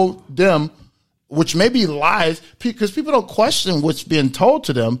told them, which may be lies, because people don't question what's being told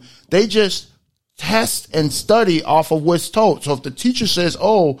to them. They just test and study off of what's told. So if the teacher says,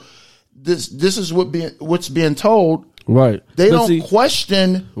 this is what's being told, right? They don't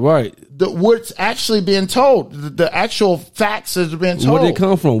question right what's actually being told, the actual facts that are being told. Where did it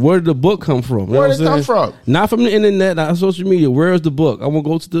come from? Where did the book come from? Where did it come from? Not from the internet, not social media. Where is the book? I want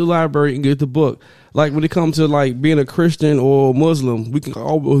to go to the library and get the book. Like when it comes to like being a Christian or Muslim, we can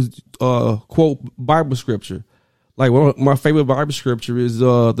always quote Bible scripture. Like one of my favorite Bible scripture is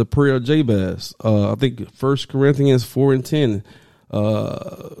the prayer of Jabez. I think 1 Corinthians 4:10.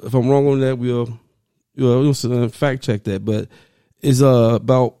 If I'm wrong on that, we'll fact check that. But it's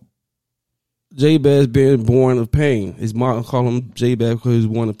about Jabez being born of pain. His mom called him Jabez because he was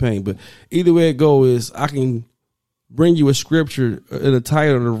born of pain. But either way it goes, I can bring you a scripture and a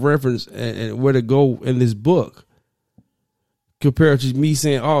title and a reference and where to go in this book, compared to me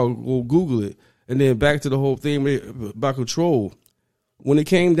saying, well, Google it. And then back to the whole thing about control. When it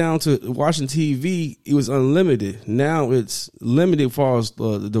came down to watching TV, it was unlimited. Now it's limited as far as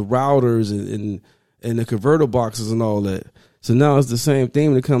the routers and the converter boxes and all that. So now it's the same thing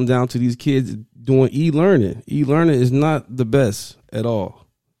when it comes down to these kids doing e-learning. E-learning is not the best at all.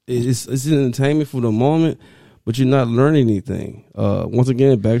 It's entertainment for the moment, but you're not learning anything. Once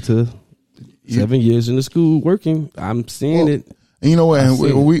again, back to 7 years in the school working. I'm seeing it. And you know what?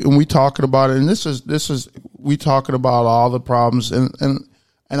 And we talking about it, and this is we talking about all the problems, and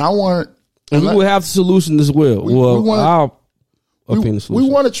I want, and we will have solutions as well. We want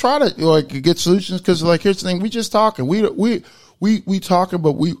to try to like get solutions because like here's the thing: we just talking. We talking,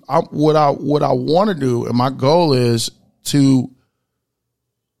 but what I want to do, and my goal is to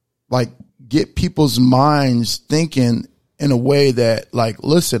like get people's minds thinking in a way that like,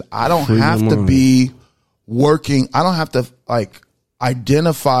 listen, I don't have to be working. I don't have to like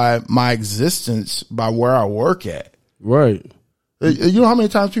identify my existence by where I work at. Right. You know how many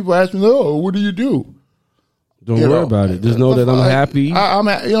times people ask me, "Oh, what do you do?" Don't worry about it. Just know that I'm happy. I'm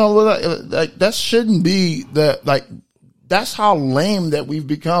you know, like that shouldn't be like. That's how lame that we've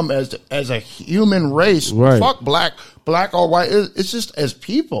become as a human race. Right. Fuck black or white. It's just as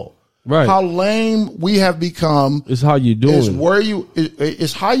people. Right. How lame we have become. It's how you doing.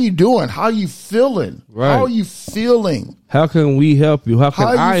 It's how you doing. How you feeling. Right. How are you feeling? How can we help you? How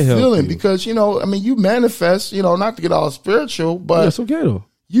can I help you? Because, you know, I mean, you manifest, you know, not to get all spiritual, but it's okay though.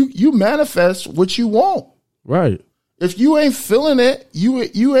 You manifest what you want. Right. If you ain't feeling it, you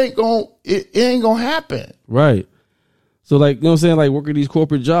ain't gonna, it ain't gonna happen. Right. So like, you know what I'm saying? Like working these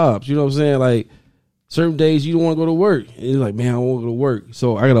corporate jobs, you know what I'm saying? Like certain days you don't want to go to work. And you're like, man, I don't want to go to work.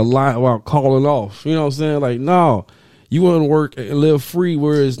 So I got to lie about calling off. You know what I'm saying? Like, no, you want to work and live free.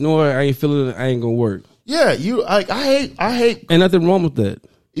 Whereas no, I ain't feeling it. I ain't going to work. Yeah. I hate. Ain't nothing wrong with that.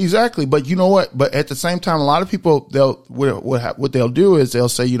 Exactly. But you know what? But at the same time, a lot of people, what they'll do is they'll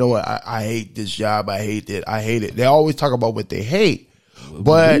say, you know what? I hate this job. I hate it. I hate it. They always talk about what they hate,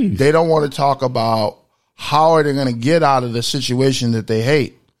 but they don't want to talk about how are they going to get out of the situation that they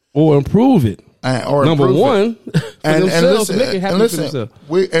hate or improve it. Or number one, and listen,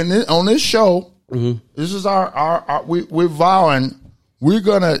 on this show, this is we're vowing we're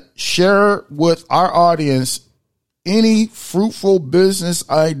going to share with our audience any fruitful business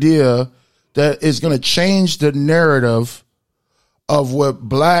idea that is going to change the narrative of what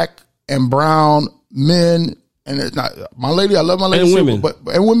black and brown men. And it's not my lady. I love my lady, and women,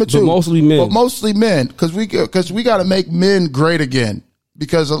 and women too. But mostly men, because we got to make men great again.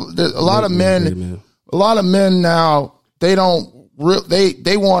 Because a lot of men now they don't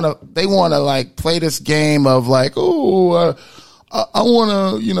they want to like play this game of like, oh, I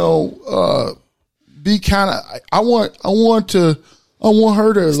want to be kind of I want her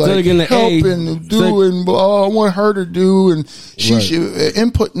to like help and do and I want her to do and she should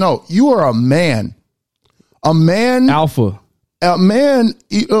input. No, you are a man. A man, alpha. A man,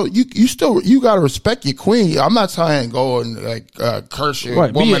 you got to respect your queen. I'm not saying go and like curse your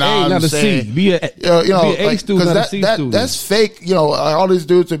woman out and say, be a A student, not a C student. That's fake. You know, all these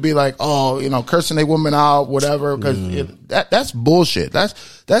dudes would be like, oh, you know, cursing their woman out, whatever. Because that's bullshit.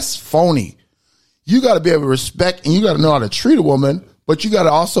 That's phony. You got to be able to respect and you got to know how to treat a woman, but you got to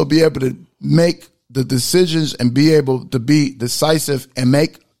also be able to make the decisions and be able to be decisive and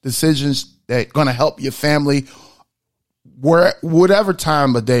make decisions that are going to help your family. Whatever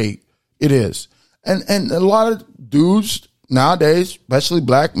time of day it is. And a lot of dudes nowadays, especially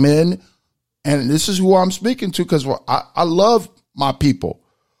black men, and this is who I'm speaking to because I love my people,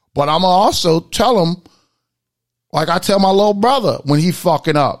 but I'm going to also tell them, like I tell my little brother when he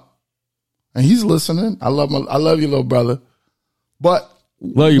fucking up. And he's listening. I love you, little brother. But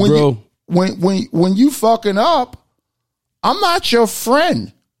love you, bro. When you fucking up, I'm not your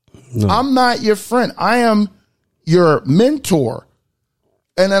friend. No. I'm not your friend. I am your mentor.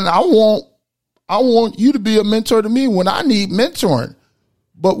 And then I want you to be a mentor to me when I need mentoring.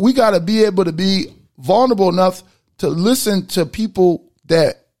 But we got to be able to be vulnerable enough to listen to people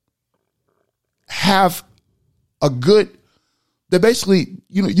that have a good, that basically,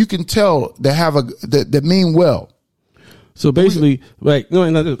 you know, you can tell they have that mean well. So basically,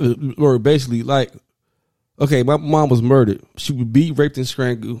 or basically, like, okay, my mom was murdered. She was beat, raped, and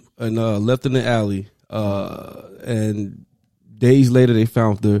strangled, and left in the alley. And days later, they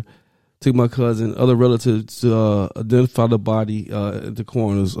found her. Took my cousin, other relatives to identify the body at the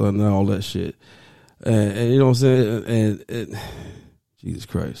coroners and all that shit. And you know what I'm saying? And Jesus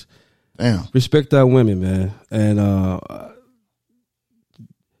Christ, damn, respect our women, man. And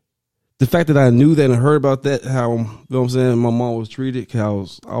the fact that I knew that and heard about that, how, you know what I'm saying, my mom was treated, I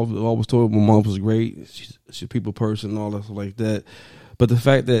was always told my mom was great. She's a people person and all that stuff like that. But the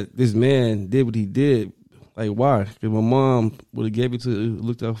fact that this man did what he did, like, why? Because my mom would have gave it to,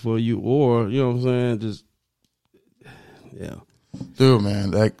 looked out for you, or, you know what I'm saying, just, yeah. Dude,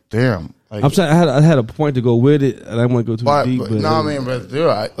 man, like, damn. Like, I'm saying I had a point to go with it, and I don't want to go too deep. But no, I mean, but dude,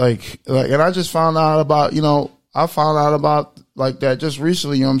 and I just found out about, you know, like that just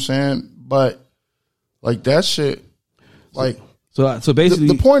recently, you know what I'm saying? but like that shit, like. So basically,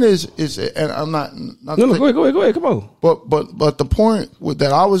 the point is, and I'm not no, go ahead, come on. But the point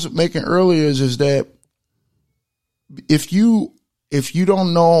that I was making earlier is that if you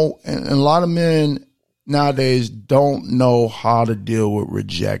don't know, and a lot of men nowadays don't know how to deal with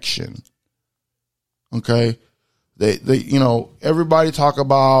rejection. Okay, they everybody talk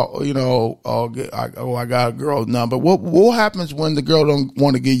about I got a girl's number. What happens when the girl don't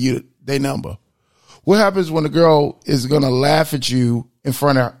want to give you their number? What happens when the girl is going to laugh at you in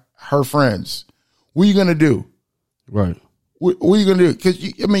front of her friends? What are you going to do? Right. What are you going to do? Because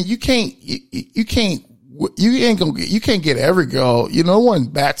you can't get every girl. No one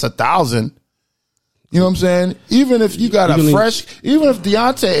bats 1,000. You know what I'm saying? Even if you got even if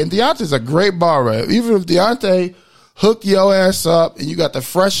Deontay's a great barber, even if Deontay hook your ass up and you got the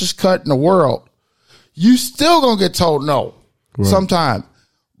freshest cut in the world, you still gonna get told no sometime.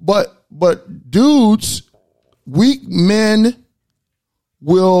 But dudes, weak men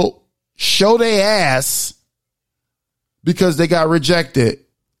will show their ass because they got rejected,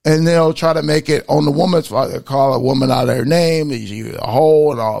 and they'll try to make it on the woman's fault. They call a woman out of her name, you a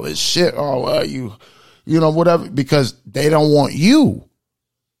hoe and all this shit. Oh, well, you whatever, because they don't want you.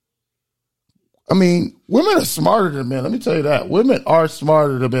 I mean, women are smarter than men. Let me tell you that. Women are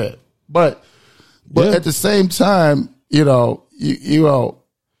smarter than men. But at the same time,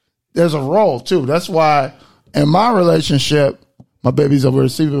 there's a role too. That's why in my relationship, my baby's over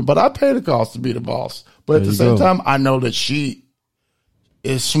receiving, but I pay the cost to be the boss. But at the same time, I know that she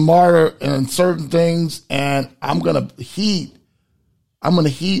is smarter in certain things, and I'm gonna heed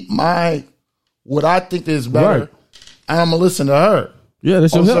my what I think is better, and I'm gonna listen to her. Yeah,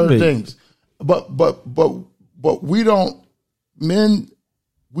 that's on certain things. But we don't, men.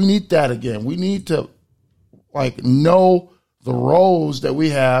 We need that again. We need to know the roles that we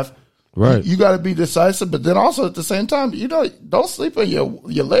have. Right. You got to be decisive, but then also at the same time, don't sleep on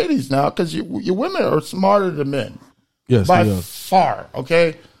your ladies now, because your women are smarter than men. Yes, by far.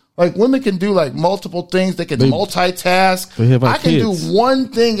 Okay. Like women can do multiple things. They can multitask. I can do one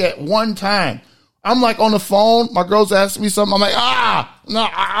thing at one time. I'm on the phone. My girl's asking me something. I'm like,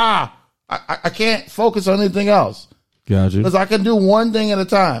 I can't focus on anything else. Gotcha. Because I can do one thing at a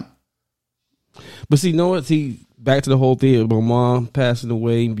time. But see, back to the whole thing of my mom passing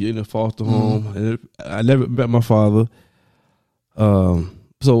away, being in a foster home, and I never met my father.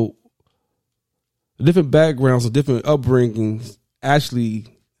 So different backgrounds and different upbringings actually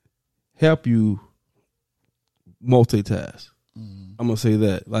help you multitask. I'm gonna say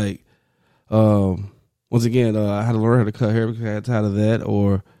that. Once again, I had to learn how to cut hair because I got tired of that,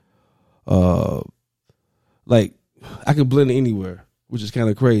 or I can blend anywhere, which is kind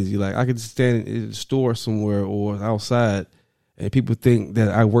of crazy. I could stand in the store somewhere or outside, and people think that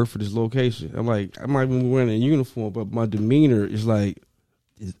I work for this location. I'm like, I might be wearing a uniform, but my demeanor is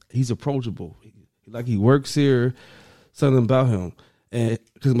he's approachable. He works here, something about him. And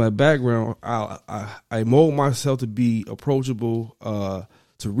because my background, I mold myself to be approachable,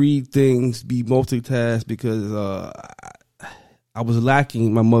 to read things, be multitask, because I was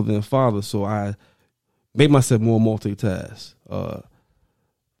lacking my mother and father, so I made myself more multitask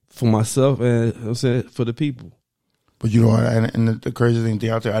for myself and for the people. But and the crazy thing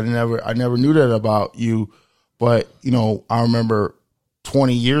out there, I never knew that about you. But I remember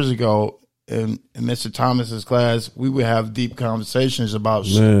 20 years ago in Mr. Thomas's class, we would have deep conversations about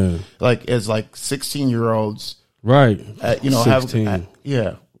shit, as 16-year-olds, right? 16.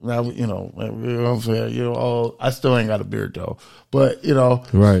 Yeah. Now, I still ain't got a beard though, but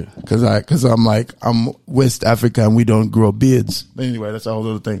right? Because I'm West Africa and we don't grow beards. But anyway, that's a whole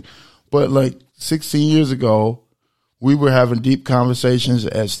other thing. But 16 years ago, we were having deep conversations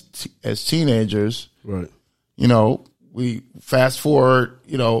as teenagers. Right. We fast forward.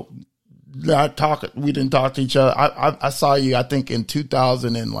 Not talking. We didn't talk to each other. I saw you, I think, in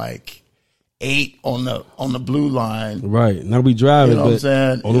 2008 on the blue line. Right. Now we driving. What I'm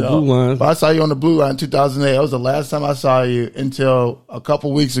saying? On the blue line. But I saw you on the blue line in 2008. That was the last time I saw you until a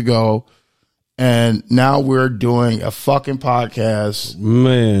couple weeks ago. And now we're doing a fucking podcast.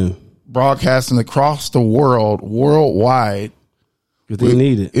 Man. Broadcasting across the worldwide. They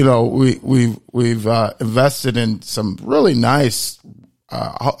need it. We've invested in some really nice.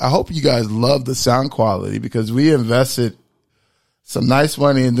 I hope you guys love the sound quality, because we invested some nice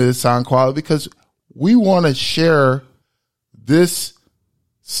money into the sound quality, because we want to share this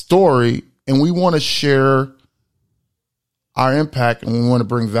story and we want to share our impact, and we want to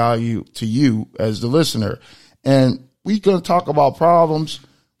bring value to you as the listener. And we're going to talk about problems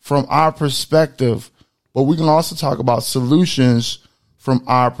from our perspective, but we can also talk about solutions from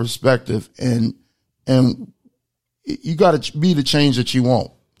our perspective, and you got to be the change that you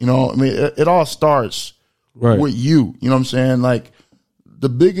want. You know, I mean, it all starts with you. You know what I'm saying? Like, the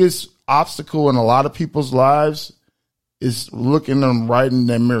biggest obstacle in a lot of people's lives is looking them right in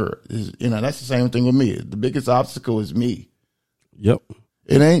their mirror. You know, that's the same thing with me. The biggest obstacle is me. Yep.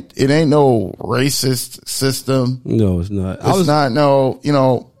 It ain't no racist system. No, it's not. It's not. No, you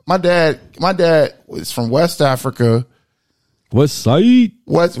know, my dad was from West Africa. West side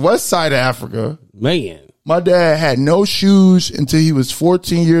of Africa. Man. My dad had no shoes until he was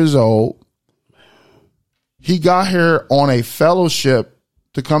 14 years old. He got here on a fellowship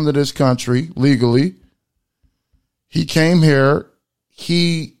to come to this country legally. He came here.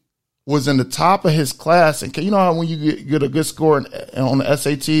 He was in the top of his class. And you know how when you get a good score on the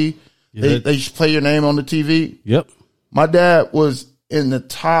SAT, they play your name on the TV? Yep. My dad was in the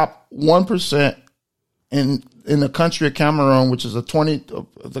top 1% in the country of Cameroon, which is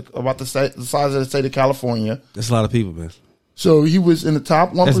about the size of the state of California. That's a lot of people, man. So he was in the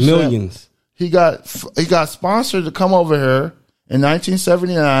top 1%. That's millions. He got sponsored to come over here in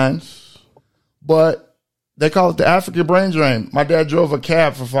 1979, but they call it the African brain drain. My dad drove a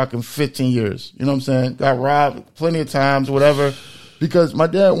cab for fucking 15 years. You know what I'm saying? Got robbed plenty of times, whatever, because my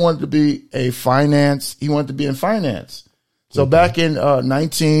dad wanted to be he wanted to be in finance. So back in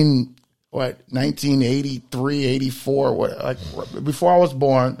 1983, 84, before I was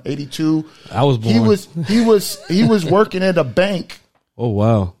born, 82. I was born. He was working at a bank. Oh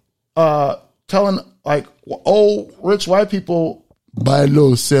wow. Telling like old rich white people buy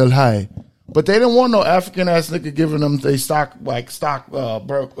low, sell high, but they didn't want no African ass nigga giving them they stock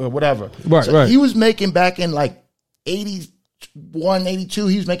whatever. Right, so right. He was making back in like 81, 82.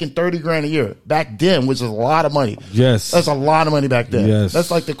 He was making $30,000 a year back then, which is a lot of money. Yes, that's a lot of money back then. Yes, that's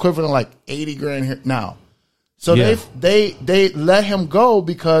like the equivalent of like $80,000 here now. So they let him go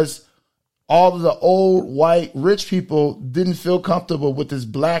because all of the old white rich people didn't feel comfortable with this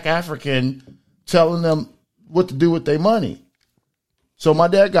black African telling them what to do with their money. So my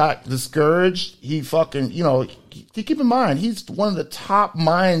dad got discouraged. He fucking, you know, keep in mind, he's one of the top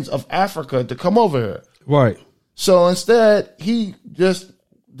minds of Africa to come over here. Right. So instead, he just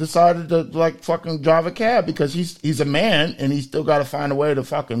decided to like fucking drive a cab because he's a man and he's still got to find a way to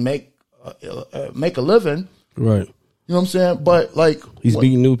fucking make a living. Right. You know what I'm saying? But like he's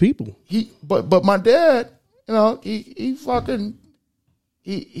meeting new people. But my dad, you know, he's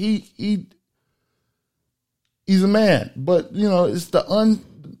a man. But you know, it's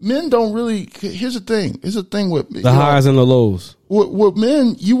men don't really. Here's the thing. Here's the thing with the highs and the lows. With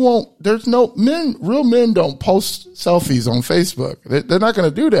men, you won't. There's no men. Real men don't post selfies on Facebook. They're not going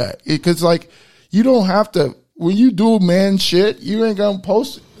to do that because like you don't have to. When you do man shit, you ain't gonna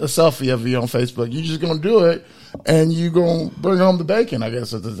post a selfie of you on Facebook. You're just gonna do it. And you gonna bring home the bacon, I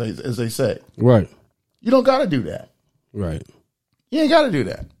guess, as they say. Right. You don't got to do that. Right. You ain't got to do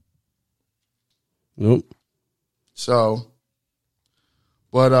that. Nope. So,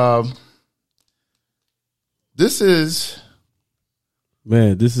 but this is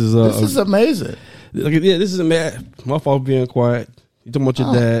amazing. This is amazing. My fault being quiet. You talking about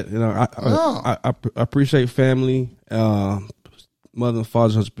your dad? You know, I appreciate family, mother and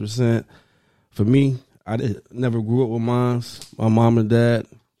father, 100%. For me, I never grew up with my mom and dad,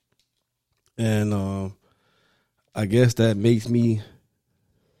 and I guess that makes me.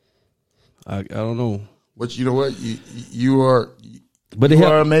 I don't know. But you know what? You are an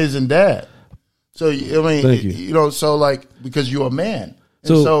amazing dad. So I mean, thank you. You know, so like because you're a man,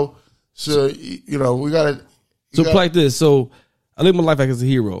 and so you know we gotta. Like this. So I live my life like as a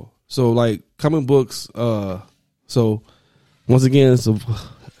hero. So like comic books. So once again, this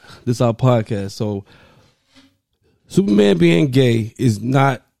is our podcast. So. Superman being gay is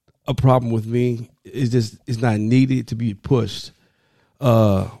not a problem with me. It's not needed to be pushed.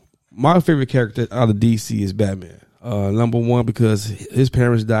 My favorite character out of DC is Batman. Number one, because his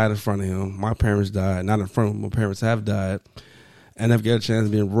parents died in front of him. My parents died, not in front of him. My parents have died. And I've got a chance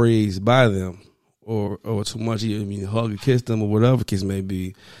of being raised by them. Or too much, hug or kiss them or whatever case may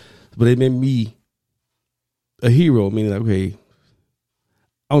be. But they made me a hero, meaning like, okay,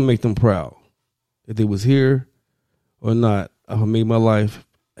 I want to make them proud. If they was here, or not, I will make my life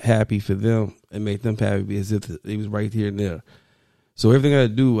happy for them and make them happy as if it was right here and there. So everything I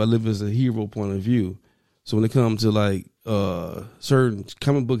do, I live as a hero point of view. So when it comes to like certain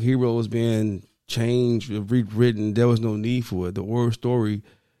comic book heroes being changed, rewritten, there was no need for it. The word story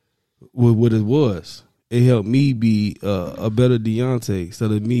was what it was. It helped me be a better Deontay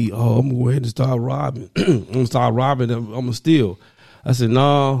instead of me, I'm going to go ahead and start robbing. I'm going to start robbing, I'm going to steal. I said,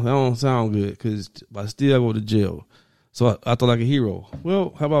 no, that don't sound good because if I steal, I go to jail. So I thought like a hero.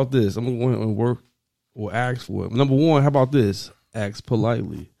 Well, how about this? I'm going to work or ask for it. Number one, how about this? Ask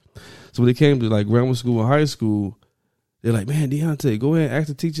politely. So when it came to like grammar school and high school, they're like, man, Deontay, go ahead and ask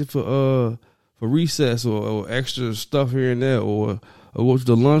the teacher for recess or extra stuff here and there, or go to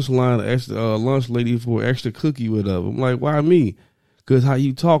the lunch line, extra lunch lady for extra cookie, whatever. I'm like, why me? Because how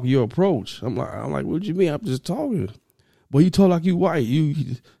you talk, your approach. I'm like, what do you mean? I'm just talking. Well, you talk like you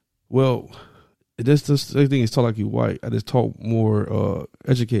white. Well, that's the same thing as talk like you white. I just talk more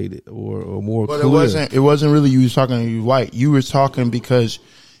educated or more. But clear. it wasn't really you talking to you white. You were talking because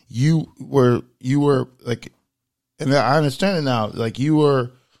you were like, and I understand it now. Like you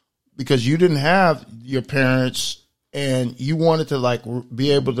were, because you didn't have your parents, and you wanted to like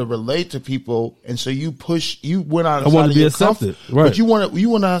be able to relate to people, and so you went outside. I want to be your accepted, comfort, right? But you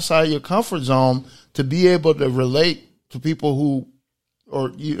went outside your comfort zone to be able to relate to people who, or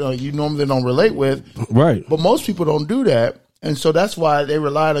you normally don't relate with, right? But most people don't do that, and so that's why they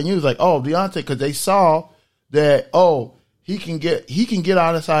relied on you. It's like, oh, Deontay, because they saw that, oh, he can get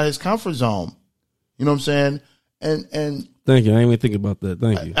outside his comfort zone. You know what I'm saying? And thank you. I didn't even think about that.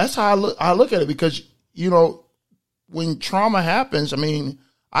 Thank you. That's how I look at it, because when trauma happens, I mean,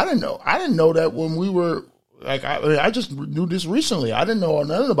 I didn't know that when we were like, I just knew this recently. I didn't know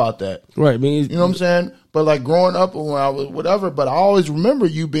nothing about that. Right. I mean, you know what I'm saying? But like growing up when I was whatever, but I always remember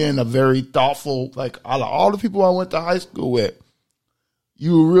you being a very thoughtful, like all the people I went to high school with,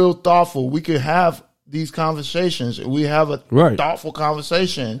 you were real thoughtful. We could have these conversations. We have a thoughtful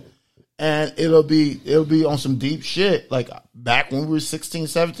conversation, and it'll be on some deep shit. Like back when we were 16,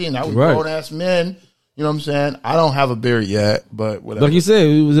 17, I was grown ass men. You know what I'm saying? I don't have a beard yet, but whatever. Like you said,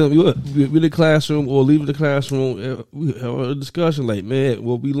 we in the classroom or leaving the classroom, we have a discussion like, man,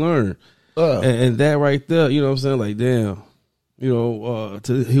 what we learned. And that right there, you know what I'm saying? Like, damn,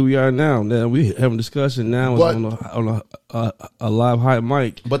 to here we are now. Now we having a discussion now on a live high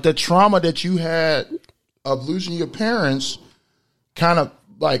mic. But the trauma that you had of losing your parents kind of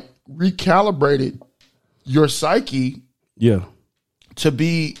like recalibrated your psyche, to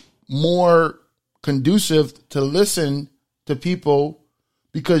be more conducive to listen to people,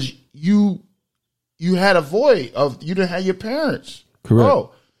 because you had a void of, you didn't have your parents. Correct.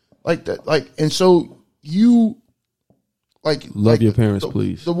 Bro, like that, like, and so you love your parents,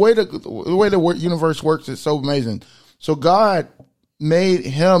 please. The way the universe works is so amazing. So God made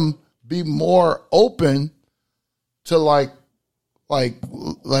him be more open to like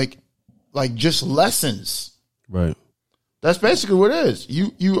just lessons. Right. That's basically what it is.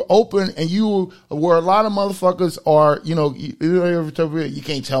 You open, and you, where a lot of motherfuckers are, you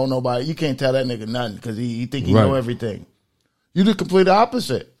can't tell nobody, you can't tell that nigga nothing because he think he know everything. You the complete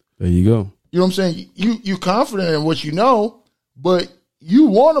opposite. There you go. You know what I'm saying? You confident in what you know, but you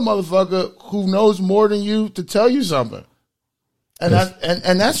want a motherfucker who knows more than you to tell you something. And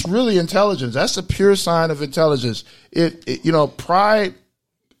that's really intelligence. That's a pure sign of intelligence. Pride.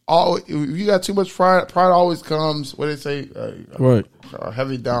 If you got too much pride always comes, what they say,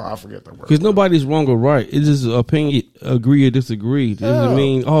 heavy down. I forget the word. Because nobody's wrong or right. It's just opinion, agree or disagree. It doesn't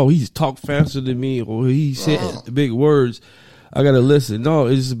mean, he's talked faster than me, or he said big words, I got to listen. No,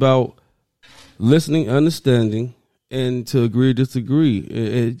 it's just about listening, understanding, and to agree or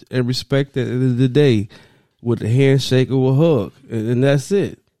disagree. And respect at the end of the day with a handshake or a hug. And that's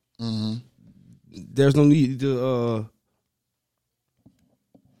it. Mm-hmm. There's no need to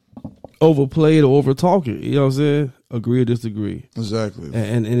overplay it or over talk it. You know what I'm saying? Agree or disagree. Exactly.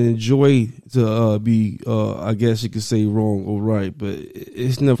 And enjoy to be, I guess you could say, wrong or right, but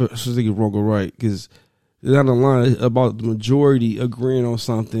it's never such a thing wrong or right, because down the line it's about the majority agreeing on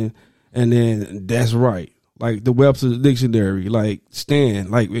something, and then that's right. Like the Webster's Dictionary, like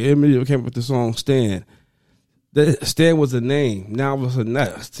Stan, like Emily came up with the song Stan. Stan was a name. Now it's a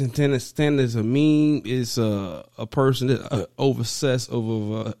not. Stan is a meme. It's a person that obsessed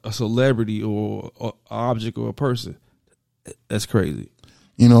over a celebrity or an object or a person. That's crazy.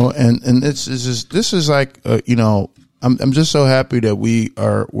 And this is like, I'm just so happy that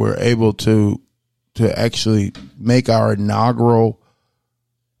we're able to actually make our inaugural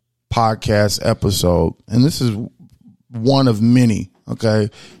podcast episode, and this is one of many. Okay,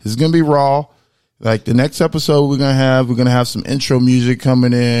 it's gonna be raw. Like the next episode we're gonna have some intro music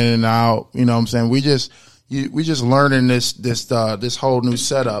coming in and out. You know what I'm saying? We just learning this whole new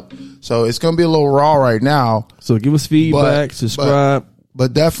setup. So it's gonna be a little raw right now. So give us feedback, subscribe.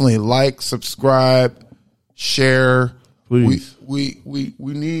 But definitely like, subscribe, share. Please. We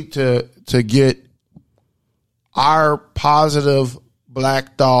need to get our positive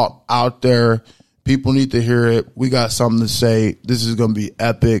black thought out there. People need to hear it. We got something to say. This is gonna be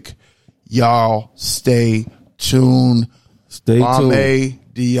epic. Y'all stay tuned. Stay tuned.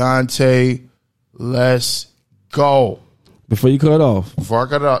 Deontay, let's go. Before you cut off. Before I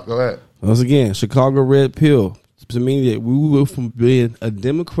cut it off, go ahead. Once again, Chicago Red Pill. To mean that we went from being a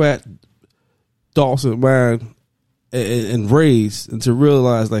Democrat thoughts and mind and raised and to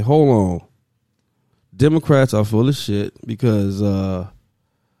realize, like, hold on. Democrats are full of shit because I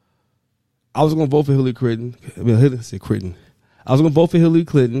was going to vote for Hillary Clinton. I was going to vote for Hillary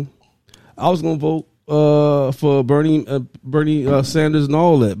Clinton. I was going to vote for Bernie Sanders and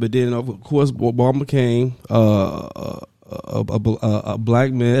all that. But then, of course, Obama came, a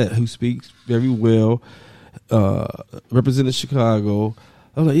black man who speaks very well, represented Chicago.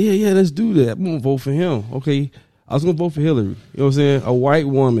 I was like, yeah, let's do that. I'm going to vote for him. Okay. I was going to vote for Hillary. You know what I'm saying? A white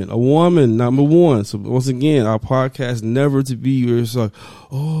woman, number one. So once again, our podcast never to be where it's like,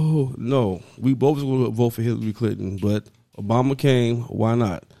 oh, no. We both was going to vote for Hillary Clinton, but Obama came. Why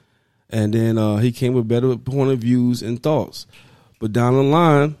not? And then he came with better point of views and thoughts. But down the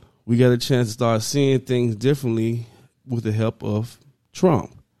line, we got a chance to start seeing things differently with the help of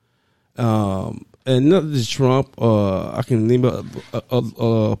Trump. And not just Trump, I can name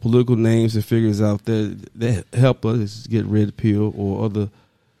political names and figures out there that help us get red pill, or other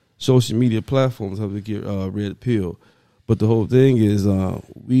social media platforms help us get red pill. But the whole thing is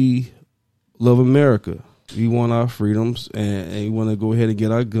we love America. We want our freedoms, and we want to go ahead and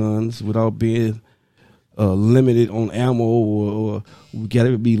get our guns without being limited on ammo, or we got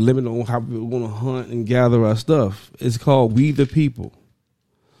to be limited on how we want to hunt and gather our stuff. It's called We the People.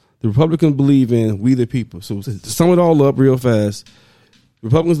 The Republicans believe in we the people. So to sum it all up real fast,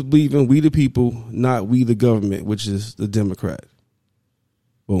 Republicans believe in we the people, not we the government, which is the Democrat.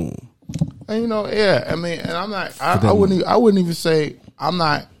 Boom. And yeah. I mean, and I'm not. I wouldn't even say I'm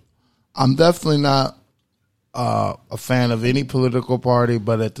not. I'm definitely not a fan of any political party,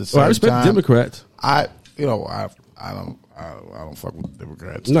 but at the same time, I respect Democrats. I don't fuck with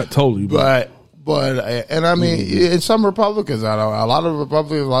Democrats. Not totally, but and I mean, and some Republicans, a lot of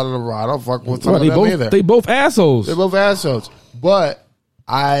Republicans, I don't fuck with some of them either. They both assholes. They're both assholes. But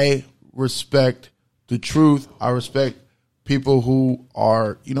I respect the truth. I respect people who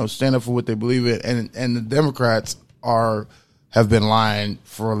are, stand up for what they believe in. And the Democrats have been lying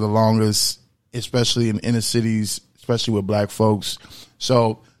for the longest, especially in inner cities, especially with black folks.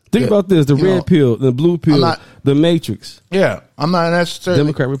 So think about this: the red pill, the blue pill, the Matrix. Yeah, I'm not necessarily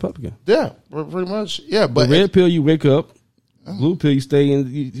Democrat, Republican. Yeah, pretty much. Yeah, but the red pill, you wake up. Blue pill, you stay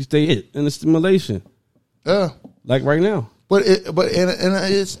in the stimulation. Yeah, like right now. But I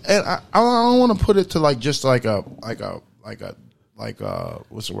don't want to put it to just like a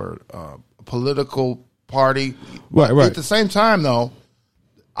what's the word? A political party. Right. At the same time, though,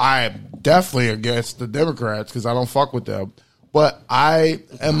 I'm definitely against the Democrats because I don't fuck with them. But I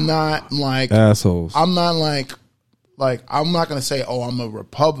am not like assholes. I'm not like I'm not going to say, oh, I'm a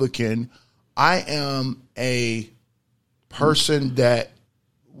Republican. I am a person that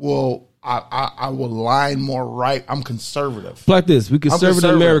will I will line more right. I'm conservative. Like this, we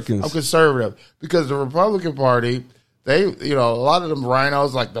conservative Americans. I'm conservative because the Republican Party, they a lot of them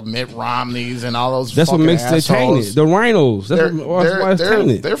rhinos like the Mitt Romneys and all those. That's what makes assholes. they tainted. The rhinos. That's why it's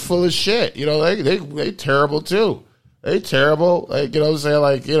tainted. They're full of shit. They terrible too. They terrible. Like, what I'm saying?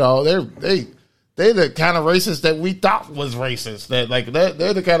 They're the kind of racist that we thought was racist. That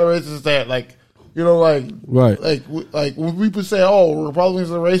they're the kind of racist that right. Like when people say, "Oh,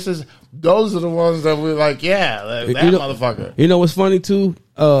 Republicans are racist," those are the ones that we're like, "Yeah, that motherfucker." You know what's funny too?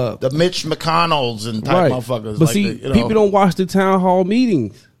 The Mitch McConnells and type motherfuckers. But people don't watch the town hall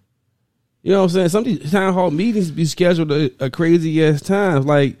meetings. You know what I'm saying? Some of these town hall meetings be scheduled at crazy ass times.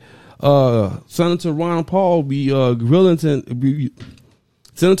 Like Senator Ron Paul be grilling.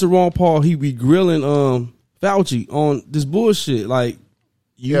 Senator Ron Paul, he be grilling Fauci on this bullshit. Like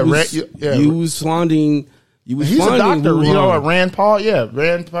you was funding. He's a doctor. Rand Paul. Yeah,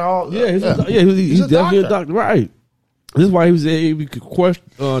 Rand Paul. Yeah, he's definitely a doctor. Right. This is why he was able to question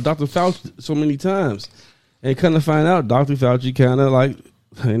Dr. Fauci so many times, and kind of find out Dr. Fauci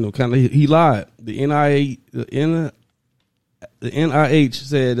he lied. The NIH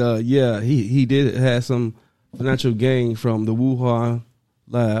said, he did have some financial gain from the Wuhan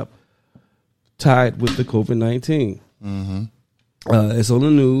lab tied with the COVID-19. Mm-hmm. It's on the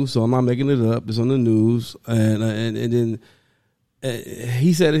news, so I'm not making it up. It's on the news, and then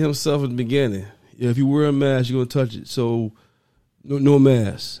he said it himself at the beginning. If you wear a mask, you're gonna touch it. So no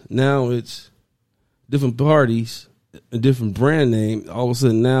mask. Now it's different parties, a different brand name. All of a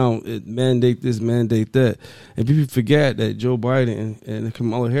sudden now it mandate this, mandate that, and people forget that Joe Biden and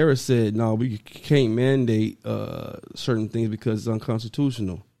Kamala Harris said, "No, we can't mandate certain things because it's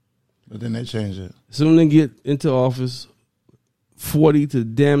unconstitutional." But then they changed it. Soon they get into office, 40 to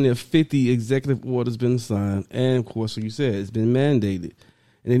damn near 50 executive orders been signed. And, of course, like you said, it's been mandated.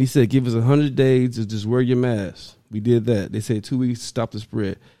 And then he said, give us 100 days to just wear your mask. We did that. They said 2 weeks to stop the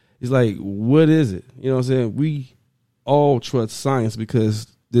spread. It's like, what is it? You know what I'm saying? We all trust science because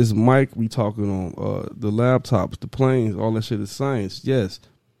this mic we talking on, the laptops, the planes, all that shit is science, yes.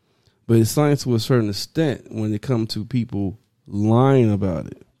 But it's science to a certain extent when it comes to people lying about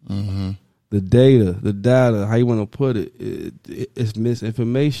it. Mm-hmm. The data, how you want to put it, it's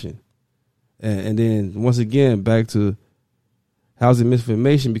misinformation. And then, once again, back to how's it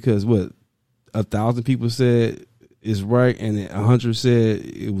misinformation? Because 1,000 people said it's right, and then 100 said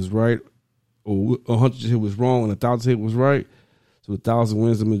it was right, or 100 said it was wrong, and 1,000 said it was right. So 1,000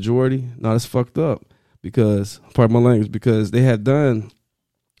 wins the majority. No, that's fucked up. Because, pardon my language, because they had done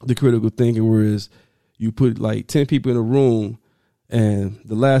the critical thinking, whereas you put like 10 people in a room, and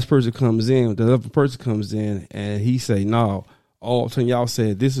the last person comes in, the other person comes in, and he say, "No, all 10 y'all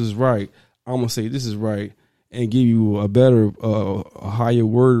said this is right. I'm gonna say this is right." And give you a better, a higher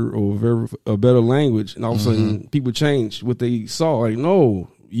word or a better language, and all of a sudden people change what they saw. Like, no,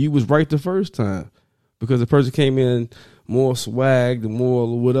 you was right the first time, because the person came in more swag, the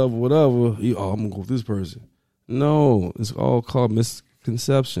more whatever. I'm gonna go with this person. No, it's all called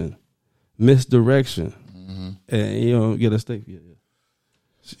misconception, misdirection, and you got to stay.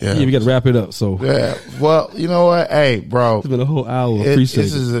 Yeah, we got to wrap it up. So yeah, well, you know what? Hey, bro, it's been a whole hour.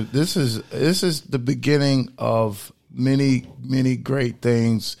 Appreciate it. This is the beginning of many great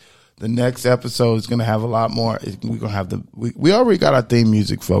things. The next episode is going to have a lot more. We're going to have we already got our theme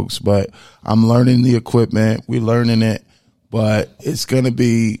music, folks, but I'm learning the equipment. We're learning it, but it's going to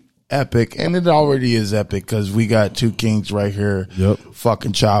be epic, and it already is epic because we got two kings right here,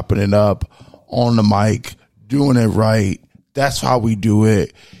 fucking chopping it up on the mic, doing it right. That's how we do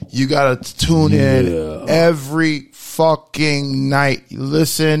it. You got to tune in every fucking night.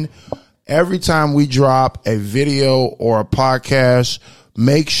 Listen, every time we drop a video or a podcast,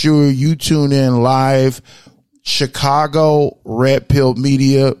 make sure you tune in live. Chicago Red Pill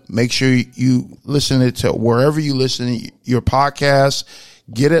Media. Make sure you listen it to wherever you listen to your podcast.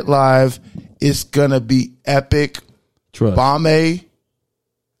 Get it live. It's going to be epic. Trust. Bombay.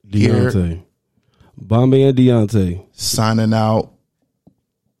 Deontay. Bombay and Deontay. Signing out.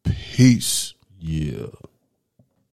 Peace. Yeah.